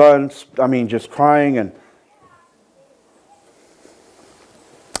his son, just crying, and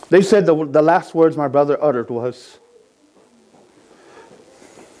they said the last words my brother uttered was,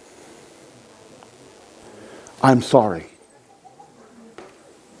 "I'm sorry."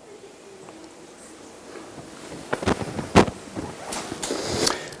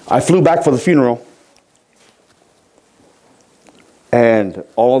 I flew back for the funeral, and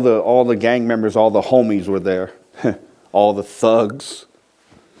all the gang members, all the homies were there, all the thugs,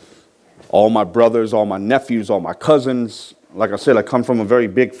 all my brothers, all my nephews, all my cousins. Like I said, I come from a very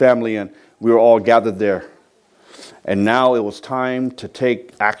big family, and we were all gathered there. And now it was time to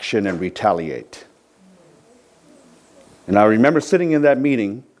take action and retaliate. And I remember sitting in that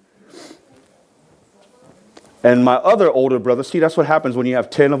meeting, and my other older brother, see, that's what happens when you have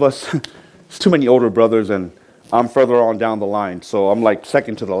 10 of us. It's too many older brothers, and I'm further on down the line, so I'm like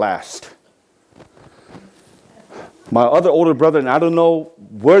second to the last. My other older brother, and I don't know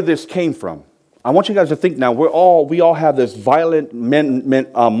where this came from. I want you guys to think now, we all have this violent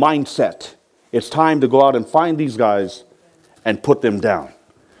mindset. It's time to go out and find these guys and put them down.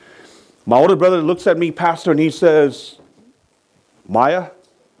 My older brother looks at me, Pastor, and he says, "Maya,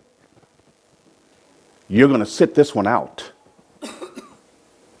 you're going to sit this one out.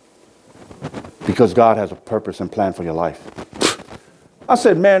 Because God has a purpose and plan for your life." I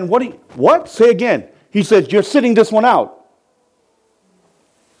said, "Man, what? Say again." He says, "You're sitting this one out.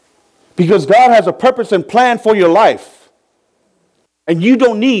 Because God has a purpose and plan for your life. And you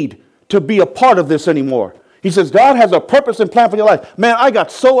don't need to be a part of this anymore." He says, "God has a purpose and plan for your life." Man, I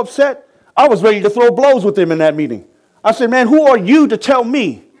got so upset, I was ready to throw blows with him in that meeting. I said, "Man, who are you to tell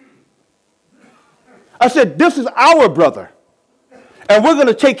me?" I said, "This is our brother. And we're going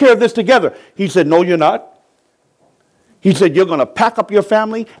to take care of this together." He said, "No, you're not." He said, "You're going to pack up your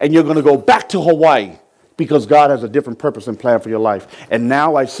family and you're going to go back to Hawaii because God has a different purpose and plan for your life." And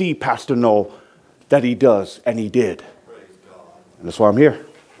now I see, Pastor Noel, that he does, and he did. And that's why I'm here.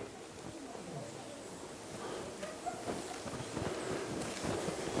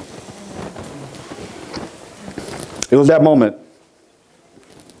 It was that moment.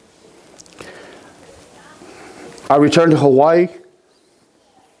 I returned to Hawaii,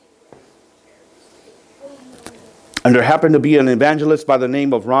 and there happened to be an evangelist by the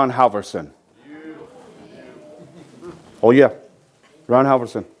name of Ron Halverson. Oh yeah, Ron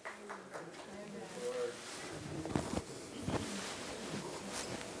Halverson.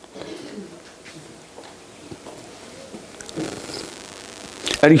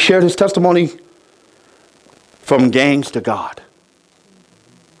 And he shared his testimony from gangs to God.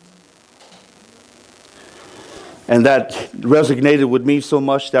 And that resonated with me so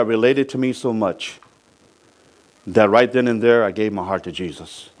much, that related to me so much, that right then and there I gave my heart to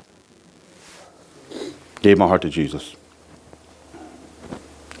Jesus. Gave my heart to Jesus.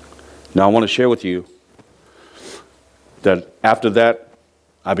 Now I want to share with you that after that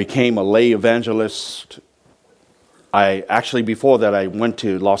I became a lay evangelist. Before that I went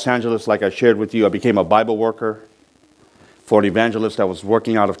to Los Angeles, like I shared with you. I became a Bible worker for an evangelist that was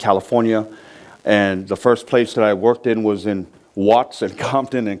working out of California. And the first place that I worked in was in Watts and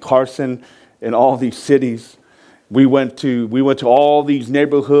Compton and Carson and all these cities. We went to all these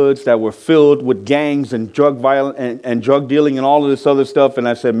neighborhoods that were filled with gangs and drug violence and drug dealing and all of this other stuff. And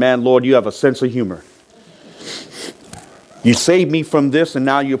I said, "Man, Lord, you have a sense of humor. You saved me from this, and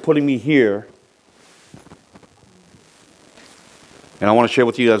now you're putting me here." And I want to share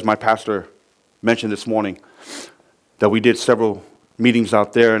with you, as my pastor mentioned this morning, that we did several meetings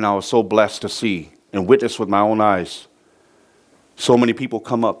out there, and I was so blessed to see and witness with my own eyes so many people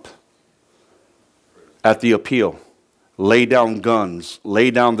come up at the appeal, lay down guns, lay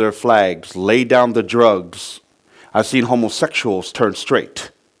down their flags, lay down the drugs. I've seen homosexuals turn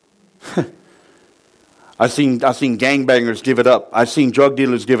straight. I've seen gangbangers give it up. I've seen drug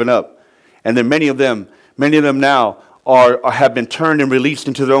dealers give it up. And then many of them now have been turned and released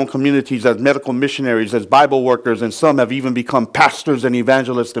into their own communities as medical missionaries, as Bible workers, and some have even become pastors and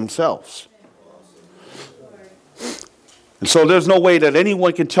evangelists themselves. And so there's no way that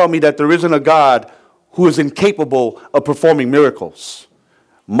anyone can tell me that there isn't a God who is incapable of performing miracles.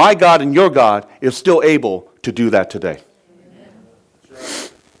 My God and your God is still able to do that today.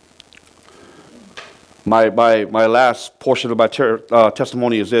 My last portion of my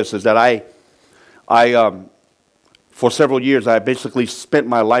testimony is this, is that I for several years, I basically spent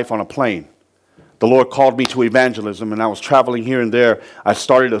my life on a plane. The Lord called me to evangelism, and I was traveling here and there. I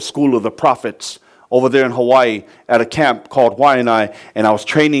started a school of the prophets over there in Hawaii at a camp called Waianae, and I was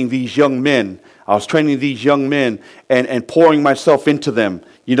training these young men. And pouring myself into them.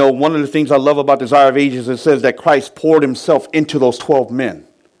 You know, one of the things I love about Desire of Ages, it says that Christ poured himself into those 12 men.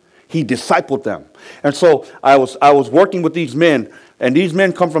 He discipled them. And so I was working with these men, and these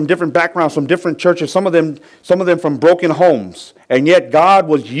men come from different backgrounds, from different churches, some of them from broken homes. And yet God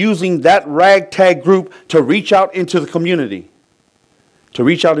was using that ragtag group to reach out into the community.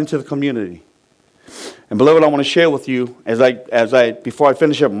 And beloved, I want to share with you, before I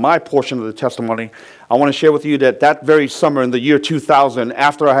finish up my portion of the testimony, I want to share with you that very summer in the year 2000,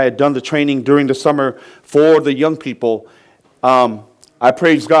 after I had done the training during the summer for the young people, I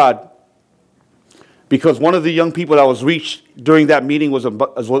praised God because one of the young people that was reached during that meeting was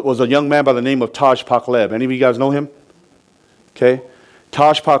a young man by the name of Taj Pakleb. Any of you guys know him? Okay.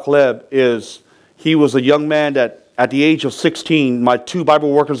 Taj Pakleb he was a young man that at the age of 16, my two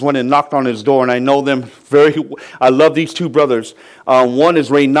Bible workers went and knocked on his door, and I know them I love these two brothers. One is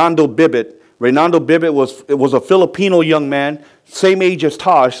Reynaldo Bibbit. Reynaldo Bibbit was a Filipino young man, same age as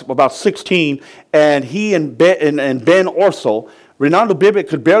Taj, about 16, and he and Ben Orso. Reynaldo Bibbit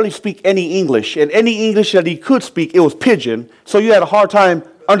could barely speak any English, and any English that he could speak, it was pidgin, so you had a hard time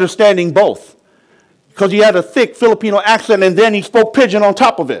understanding both, because he had a thick Filipino accent, and then he spoke pidgin on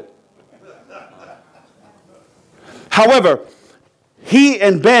top of it. However, he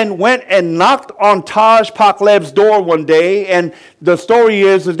and Ben went and knocked on Taj Pakleb's door one day, and the story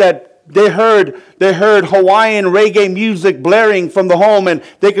is that they heard Hawaiian reggae music blaring from the home, and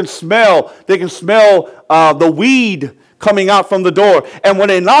they can smell the weed coming out from the door. And when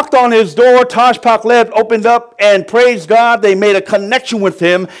they knocked on his door, Taj Pakleb opened up and praised God. They made a connection with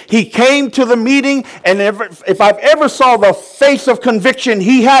him. He came to the meeting, and if I've ever saw the face of conviction,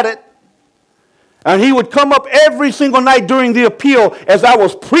 he had it. And he would come up every single night during the appeal as I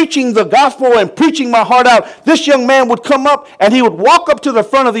was preaching the gospel and preaching my heart out. This young man would come up and he would walk up to the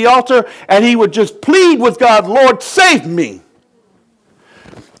front of the altar and he would just plead with God, Lord, save me.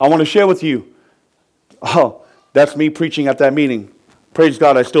 I want to share with you. Oh, that's me preaching at that meeting. Praise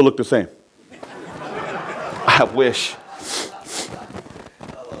God, I still look the same. I wish.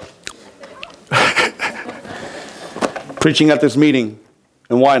 Preaching at this meeting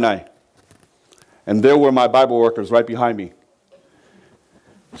in Waianae. And there were my Bible workers right behind me.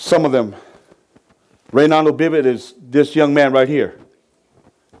 Some of them. Reynaldo Bibbit is this young man right here.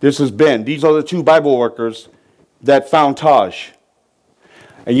 This is Ben. These are the two Bible workers that found Taj.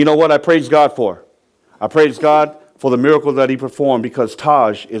 And you know what I praise God for? I praise God for the miracle that he performed because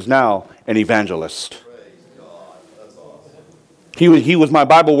Taj is now an evangelist. Praise God. That's awesome. He was my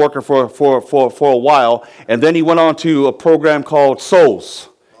Bible worker for a while. And then he went on to a program called Souls.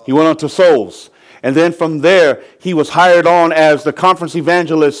 He went on to Souls. And then from there, he was hired on as the conference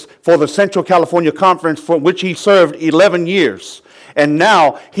evangelist for the Central California Conference, for which he served 11 years. And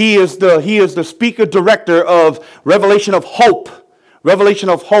now he is the speaker director of Revelation of Hope. Revelation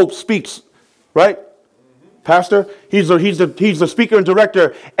of Hope speaks, right? Pastor, he's the speaker and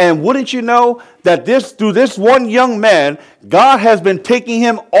director. And wouldn't you know that through this one young man, God has been taking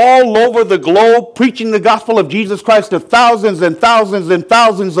him all over the globe, preaching the gospel of Jesus Christ to thousands and thousands and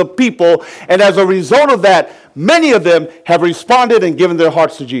thousands of people. And as a result of that, many of them have responded and given their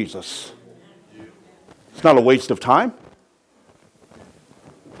hearts to Jesus. It's not a waste of time.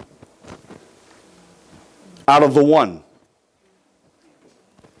 Out of the one.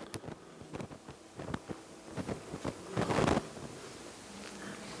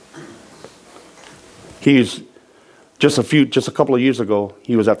 He's just a couple of years ago,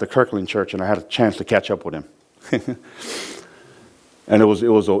 he was at the Kirkland Church, and I had a chance to catch up with him. And it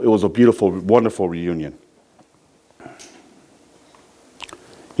was a beautiful, wonderful reunion.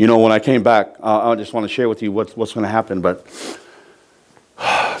 You know, when I came back, I just want to share with you what's going to happen, but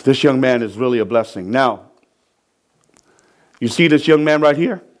this young man is really a blessing. Now, you see this young man right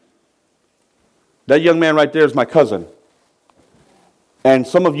here? That young man right there is my cousin. And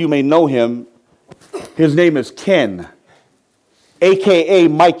some of you may know him. His name is Ken, a.k.a.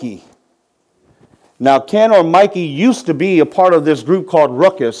 Mikey. Now, Ken or Mikey used to be a part of this group called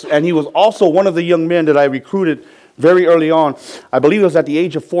Ruckus, and he was also one of the young men that I recruited very early on. I believe it was at the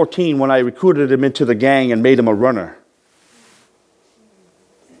age of 14 when I recruited him into the gang and made him a runner.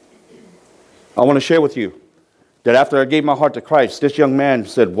 I want to share with you that after I gave my heart to Christ, this young man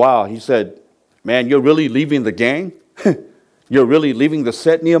said, wow, he said, man, you're really leaving the gang? You're really leaving the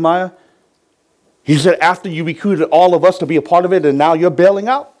set, Nehemiah? He said, after you recruited all of us to be a part of it, and now you're bailing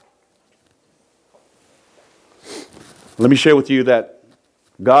out? Let me share with you that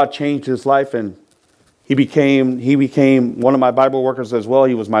God changed his life, and he became one of my Bible workers as well.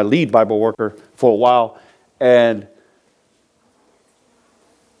 He was my lead Bible worker for a while. And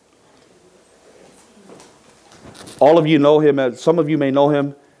all of you know him. Some of you may know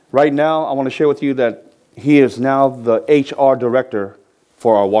him. Right now, I want to share with you that he is now the HR director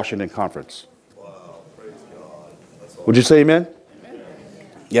for our Washington conference. Wow, praise God. Would you say amen? Amen.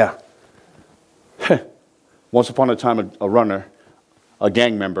 Yeah. Once upon a time, a runner, a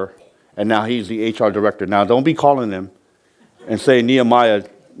gang member, and now he's the HR director. Now, don't be calling him and say, Nehemiah,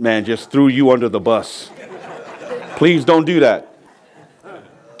 man, just threw you under the bus. Please don't do that.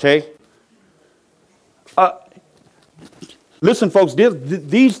 Okay? Listen, folks,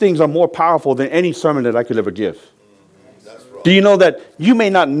 these things are more powerful than any sermon that I could ever give. Do you know that you may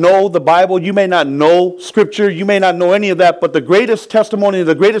not know the Bible, you may not know Scripture, you may not know any of that, but the greatest testimony,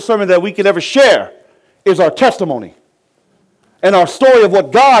 the greatest sermon that we could ever share is our testimony and our story of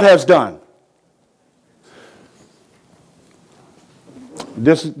what God has done.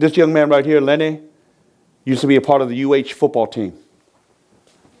 This young man right here, Lenny, used to be a part of the UH football team.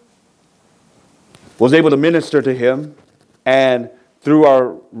 Was able to minister to him, and through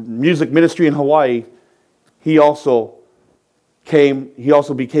our music ministry in Hawaii, he also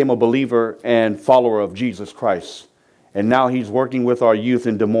became a believer and follower of Jesus Christ. And now he's working with our youth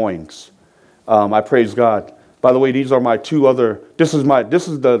in Des Moines. I praise God. By the way, these are my two other, this is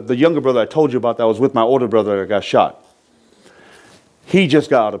the younger brother I told you about that was with my older brother that got shot. He just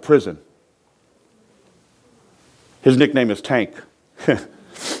got out of prison. His nickname is Tank.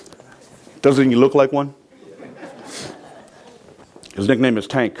 Doesn't he look like one? His nickname is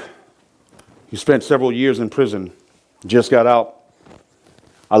Tank. He spent several years in prison, just got out.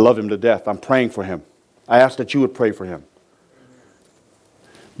 I love him to death. I'm praying for him. I ask that you would pray for him.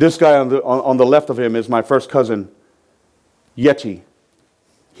 This guy on the left of him is my first cousin, Yeti.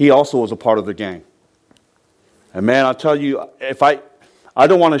 He also was a part of the gang. And man, I'll tell you, I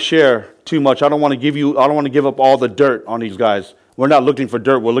don't want to share too much. I don't want to give up all the dirt on these guys. We're not looking for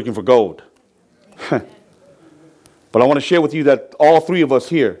dirt, we're looking for gold. But I want to share with you that all three of us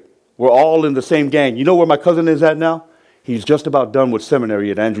here, we're all in the same gang. You know where my cousin is at now? He's just about done with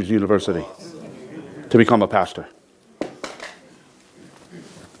seminary at Andrews University to become a pastor.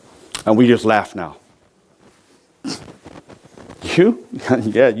 And we just laugh now. You?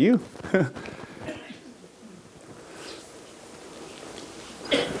 Yeah, you.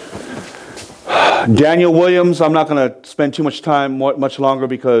 Daniel Williams, I'm not going to spend too much time much longer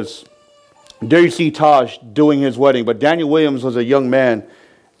because there you see Taj doing his wedding. But Daniel Williams was a young man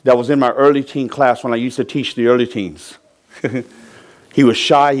that was in my early teen class when I used to teach the early teens. He was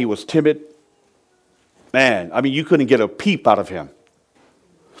shy. He was timid. Man, I mean, you couldn't get a peep out of him.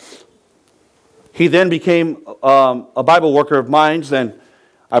 He then became a Bible worker of mine, and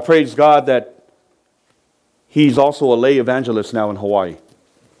I praise God that he's also a lay evangelist now in Hawaii.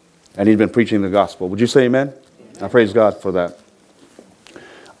 And he's been preaching the gospel. Would you say amen? I praise God for that.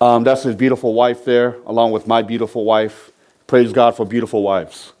 That's his beautiful wife there, along with my beautiful wife. Praise God for beautiful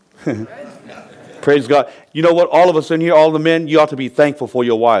wives. Praise God. You know what? All of us in here, all the men, you ought to be thankful for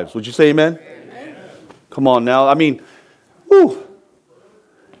your wives. Would you say amen? Amen. Come on now. I mean, whew.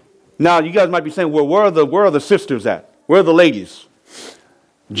 Now, you guys might be saying, well, where are the sisters at? Where are the ladies?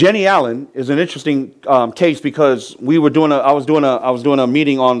 Jenny Allen is an interesting case because I was doing a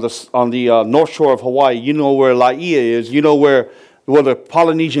meeting on the North Shore of Hawaii. You know where Laia is. You know where the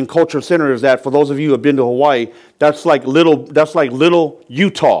Polynesian Culture Center is at. For those of you who have been to Hawaii, that's like little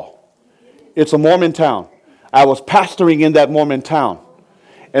Utah. It's a Mormon town. I was pastoring in that Mormon town,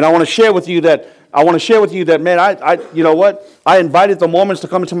 and I want to share with you that man, I you know what? I invited the Mormons to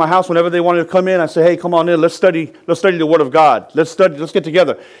come into my house whenever they wanted to come in. I said, hey, come on in. Let's study the Word of God. Let's get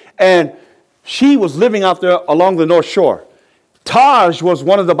together. And she was living out there along the North Shore. Taj was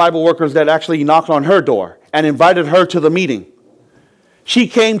one of the Bible workers that actually knocked on her door and invited her to the meeting. She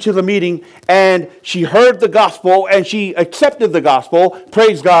came to the meeting and she heard the gospel and she accepted the gospel.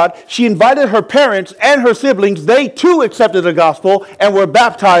 Praise God. She invited her parents and her siblings. They too accepted the gospel and were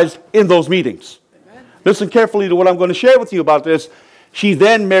baptized in those meetings. Amen. Listen carefully to what I'm going to share with you about this. She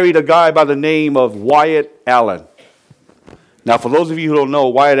then married a guy by the name of Wyatt Allen. Now, for those of you who don't know,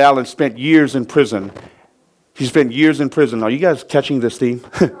 Wyatt Allen spent years in prison. He spent years in prison. Are you guys catching this theme?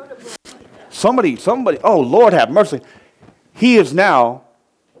 somebody, oh, Lord have mercy. He is now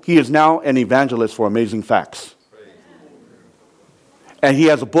an evangelist for Amazing Facts. And he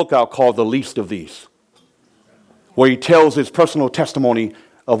has a book out called The Least of These, where he tells his personal testimony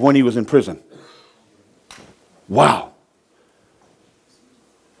of when he was in prison. Wow.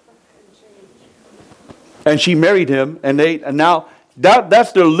 And she married him, and now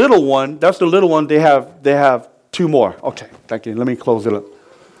that's their little one. That's the little one. They have two more. Okay, thank you. Let me close it up.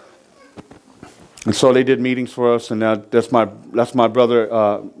 And so they did meetings for us, and now that's my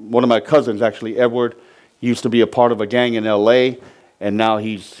brother, one of my cousins actually, Edward. He used to be a part of a gang in L.A., and now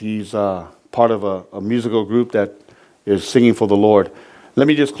he's part of a musical group that is singing for the Lord. Let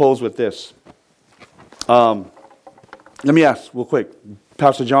me just close with this. Let me ask real quick,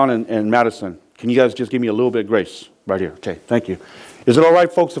 Pastor John and Madison, can you guys just give me a little bit of grace right here? Okay, thank you. Is it all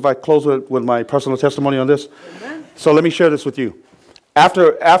right, folks, if I close with my personal testimony on this? Amen. So let me share this with you.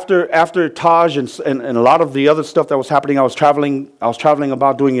 After Taj and a lot of the other stuff that was happening, I was traveling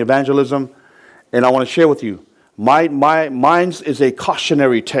about doing evangelism, and I want to share with you. Mine's is a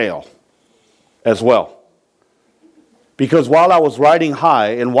cautionary tale as well. Because while I was riding high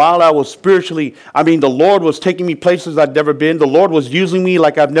and while I was spiritually, the Lord was taking me places I'd never been. The Lord was using me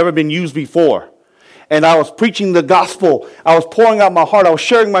like I've never been used before. And I was preaching the gospel. I was pouring out my heart. I was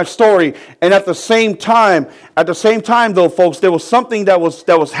sharing my story. And at the same time though, folks, there was something that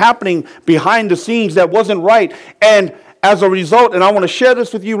was happening behind the scenes that wasn't right. And as a result, and I want to share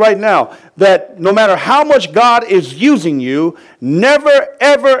this with you right now, that no matter how much God is using you, never,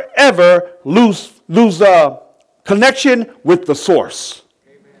 ever, ever lose connection with the source.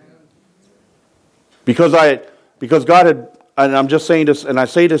 Because God had, and I'm just saying this, and I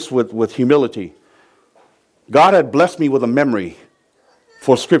say this with humility, God had blessed me with a memory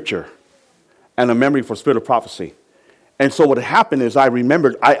for scripture and a memory for spirit of prophecy. And so what happened is I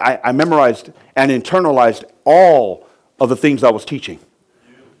memorized and internalized all of the things I was teaching.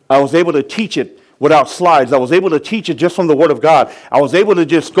 I was able to teach it without slides. I was able to teach it just from the Word of God. I was able to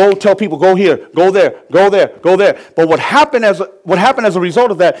just go tell people, go here, go there, go there, go there. But what happened as a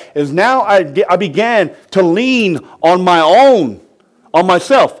result of that is now I began to lean on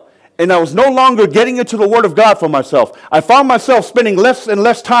myself. And I was no longer getting into the Word of God for myself. I found myself spending less and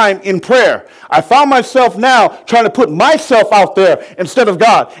less time in prayer. I found myself now trying to put myself out there instead of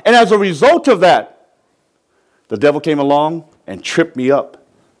God. And as a result of that, the devil came along and tripped me up.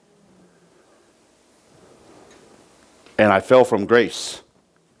 And I fell from grace.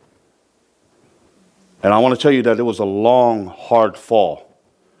 And I want to tell you that it was a long, hard fall.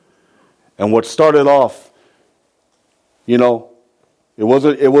 And what started off, it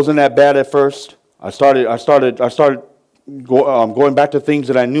wasn't that bad at first. I started going back to things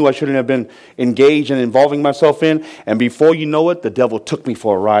that I knew I shouldn't have been engaged and involving myself in. And before you know it, the devil took me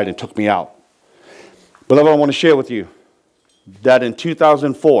for a ride and took me out. Beloved, I want to share with you that in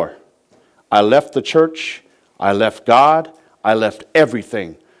 2004, I left the church, I left God, I left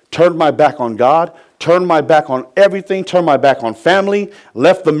everything. Turned my back on God, turned my back on everything, turned my back on family,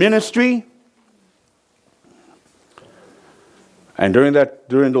 left the ministry. And during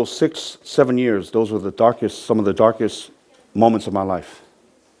those 6-7 years, those were some of the darkest moments of my life.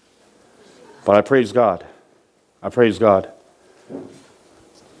 But I praise God. I praise God.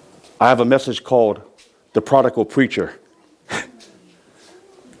 I have a message called The Prodigal Preacher.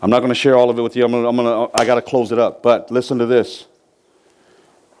 I'm not going to share all of it with you. I got to close it up. But listen to this.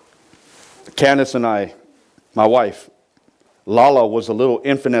 Candace and I, my wife, Lala was a little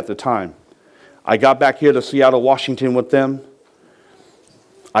infant at the time. I got back here to Seattle, Washington with them.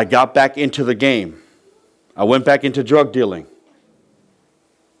 I got back into the game. I went back into drug dealing.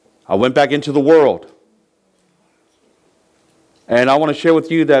 I went back into the world. And I want to share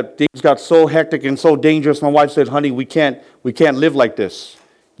with you that things got so hectic and so dangerous. My wife said, honey, we can't live like this.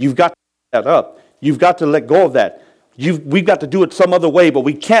 You've got to give that up. You've got to let go of that. We've got to do it some other way, but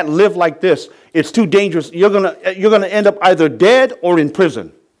we can't live like this. It's too dangerous. You're gonna end up either dead or in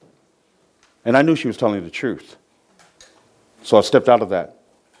prison. And I knew she was telling the truth. So I stepped out of that.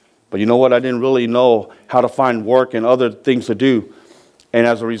 But you know what? I didn't really know how to find work and other things to do. And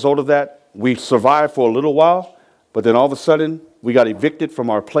as a result of that, we survived for a little while, but then all of a sudden, we got evicted from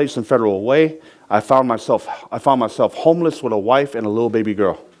our place in Federal Way. I found myself homeless with a wife and a little baby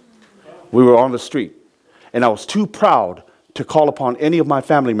girl. We were on the street. And I was too proud to call upon any of my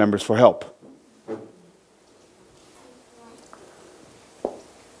family members for help.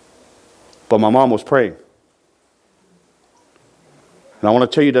 But my mom was praying. And I want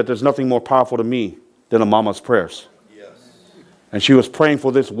to tell you that there's nothing more powerful to me than a mama's prayers. Yes. And she was praying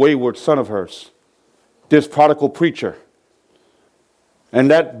for this wayward son of hers, this prodigal preacher.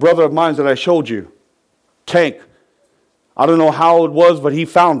 And that brother of mine that I showed you, Tank, I don't know how it was, but he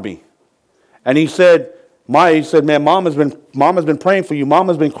found me. And he said, man, mom has been praying for you. Mom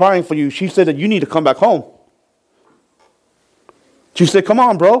has been crying for you. She said that you need to come back home. She said, come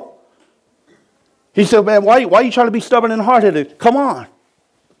on, bro. He said, man, why are you trying to be stubborn and hard-headed? Come on.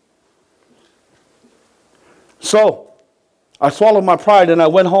 So I swallowed my pride and I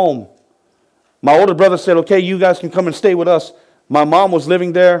went home. My older brother said, okay, you guys can come and stay with us. My mom was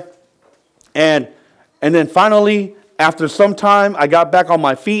living there. And then finally, after some time, I got back on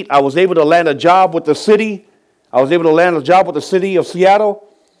my feet. I was able to land a job with the city. I was able to land a job with the city of Seattle.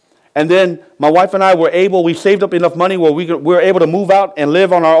 And then my wife and I we saved up enough money where we were able to move out and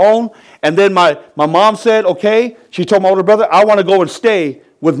live on our own. And then my mom said, okay, she told my older brother, I want to go and stay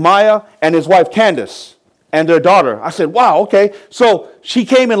with Maya and his wife Candace and their daughter. I said, wow, okay. So she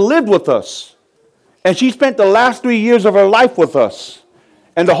came and lived with us. And she spent the last 3 years of her life with us.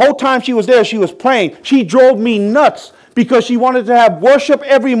 And the whole time she was there, she was praying. She drove me nuts because she wanted to have worship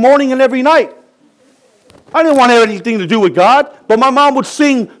every morning and every night. I didn't want to have anything to do with God, but my mom would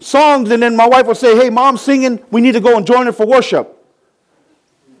sing songs, and then my wife would say, hey, Mom's singing. We need to go and join her for worship.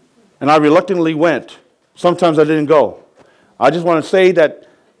 And I reluctantly went. Sometimes I didn't go. I just want to say that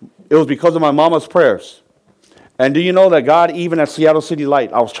it was because of my mama's prayers. And do you know that God, even at Seattle City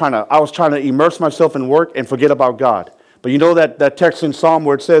Light, I was trying to immerse myself in work and forget about God. But you know that text in Psalm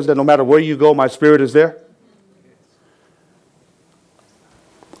where it says that no matter where you go, my spirit is there?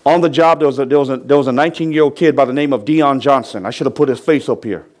 On the job, there was a 19-year-old kid by the name of Dion Johnson. I should have put his face up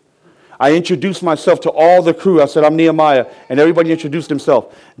here. I introduced myself to all the crew. I said, I'm Nehemiah, and everybody introduced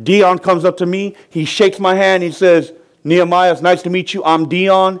himself. Dion comes up to me. He shakes my hand. He says, Nehemiah, it's nice to meet you. I'm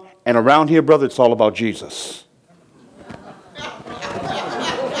Dion, and around here, brother, it's all about Jesus.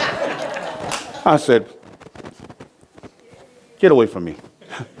 I said, get away from me.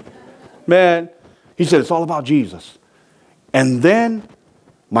 Man, he said, it's all about Jesus. And then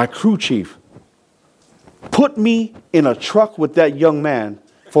my crew chief put me in a truck with that young man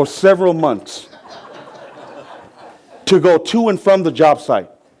for several months to go to and from the job site.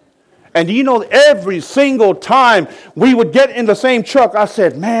 And do you know, every single time we would get in the same truck, I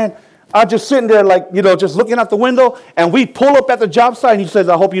said, man, I'm just sitting there like, just looking out the window, and we pull up at the job site, and he says,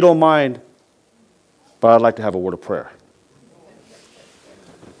 I hope you don't mind, but I'd like to have a word of prayer.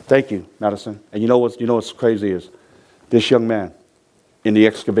 Thank you, Madison. And you know what's crazy is this young man, in the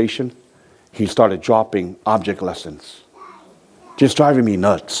excavation, he started dropping object lessons, just driving me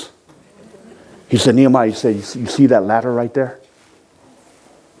nuts. He said, Nehemiah, he said, you see that ladder right there?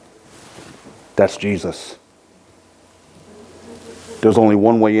 That's Jesus. There's only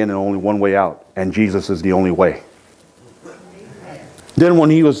one way in and only one way out, and Jesus is the only way. Then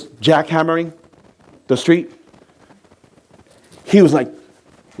when he was jackhammering the street, he was like,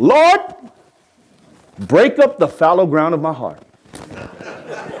 Lord, break up the fallow ground of my heart.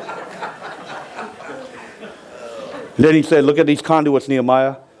 Then he said, look at these conduits,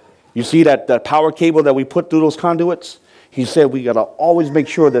 Nehemiah. You see that power cable that we put through those conduits? He said, we got to always make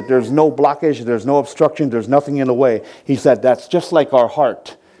sure that there's no blockage, there's no obstruction, there's nothing in the way. He said, that's just like our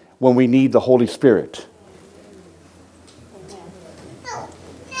heart when we need the Holy Spirit.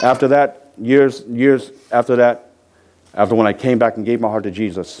 After that, years after that, after when I came back and gave my heart to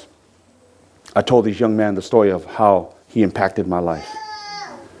Jesus, I told these young men the story of how he impacted my life.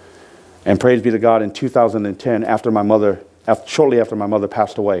 And praise be to God, in 2010, shortly after my mother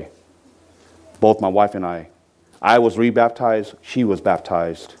passed away, both my wife and I was rebaptized, she was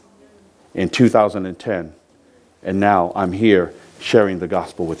baptized in 2010. And now I'm here sharing the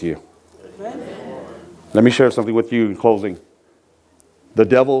gospel with you. Amen. Let me share something with you in closing. The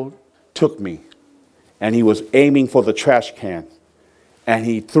devil took me, and he was aiming for the trash can, and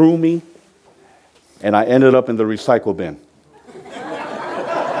he threw me, and I ended up in the recycle bin.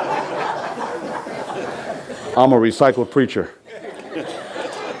 I'm a recycled preacher.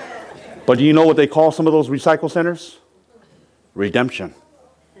 But do you know what they call some of those recycle centers? Redemption.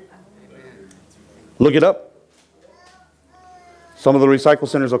 Look it up. Some of the recycle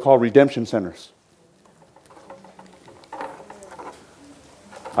centers are called redemption centers.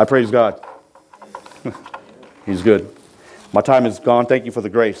 I praise God. He's good. My time is gone. Thank you for the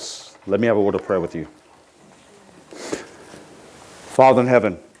grace. Let me have a word of prayer with you. Father in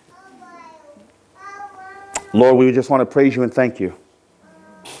heaven, Lord, we just want to praise you and thank you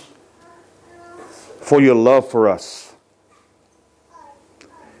for your love for us.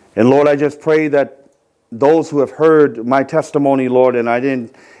 And Lord, I just pray that those who have heard my testimony, Lord,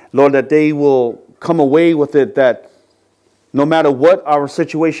 Lord, that they will come away with it, that no matter what our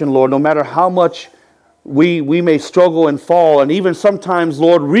situation, Lord, no matter how much we may struggle and fall, and even sometimes,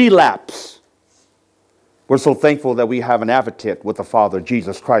 Lord, relapse, we're so thankful that we have an advocate with the Father,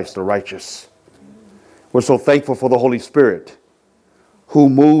 Jesus Christ, the righteous. We're so thankful for the Holy Spirit, who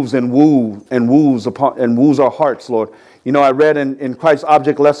moves and woos our hearts, Lord. You know, I read in Christ's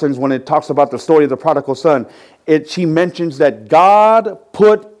Object Lessons, when it talks about the story of the prodigal son, she mentions that God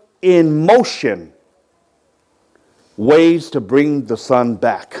put in motion ways to bring the son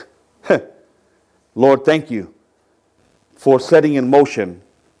back. Lord, thank you for setting in motion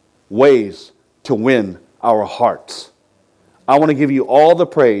ways to win our hearts. I want to give you all the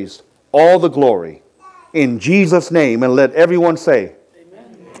praise, all the glory, in Jesus' name, and let everyone say,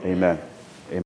 Amen. Amen.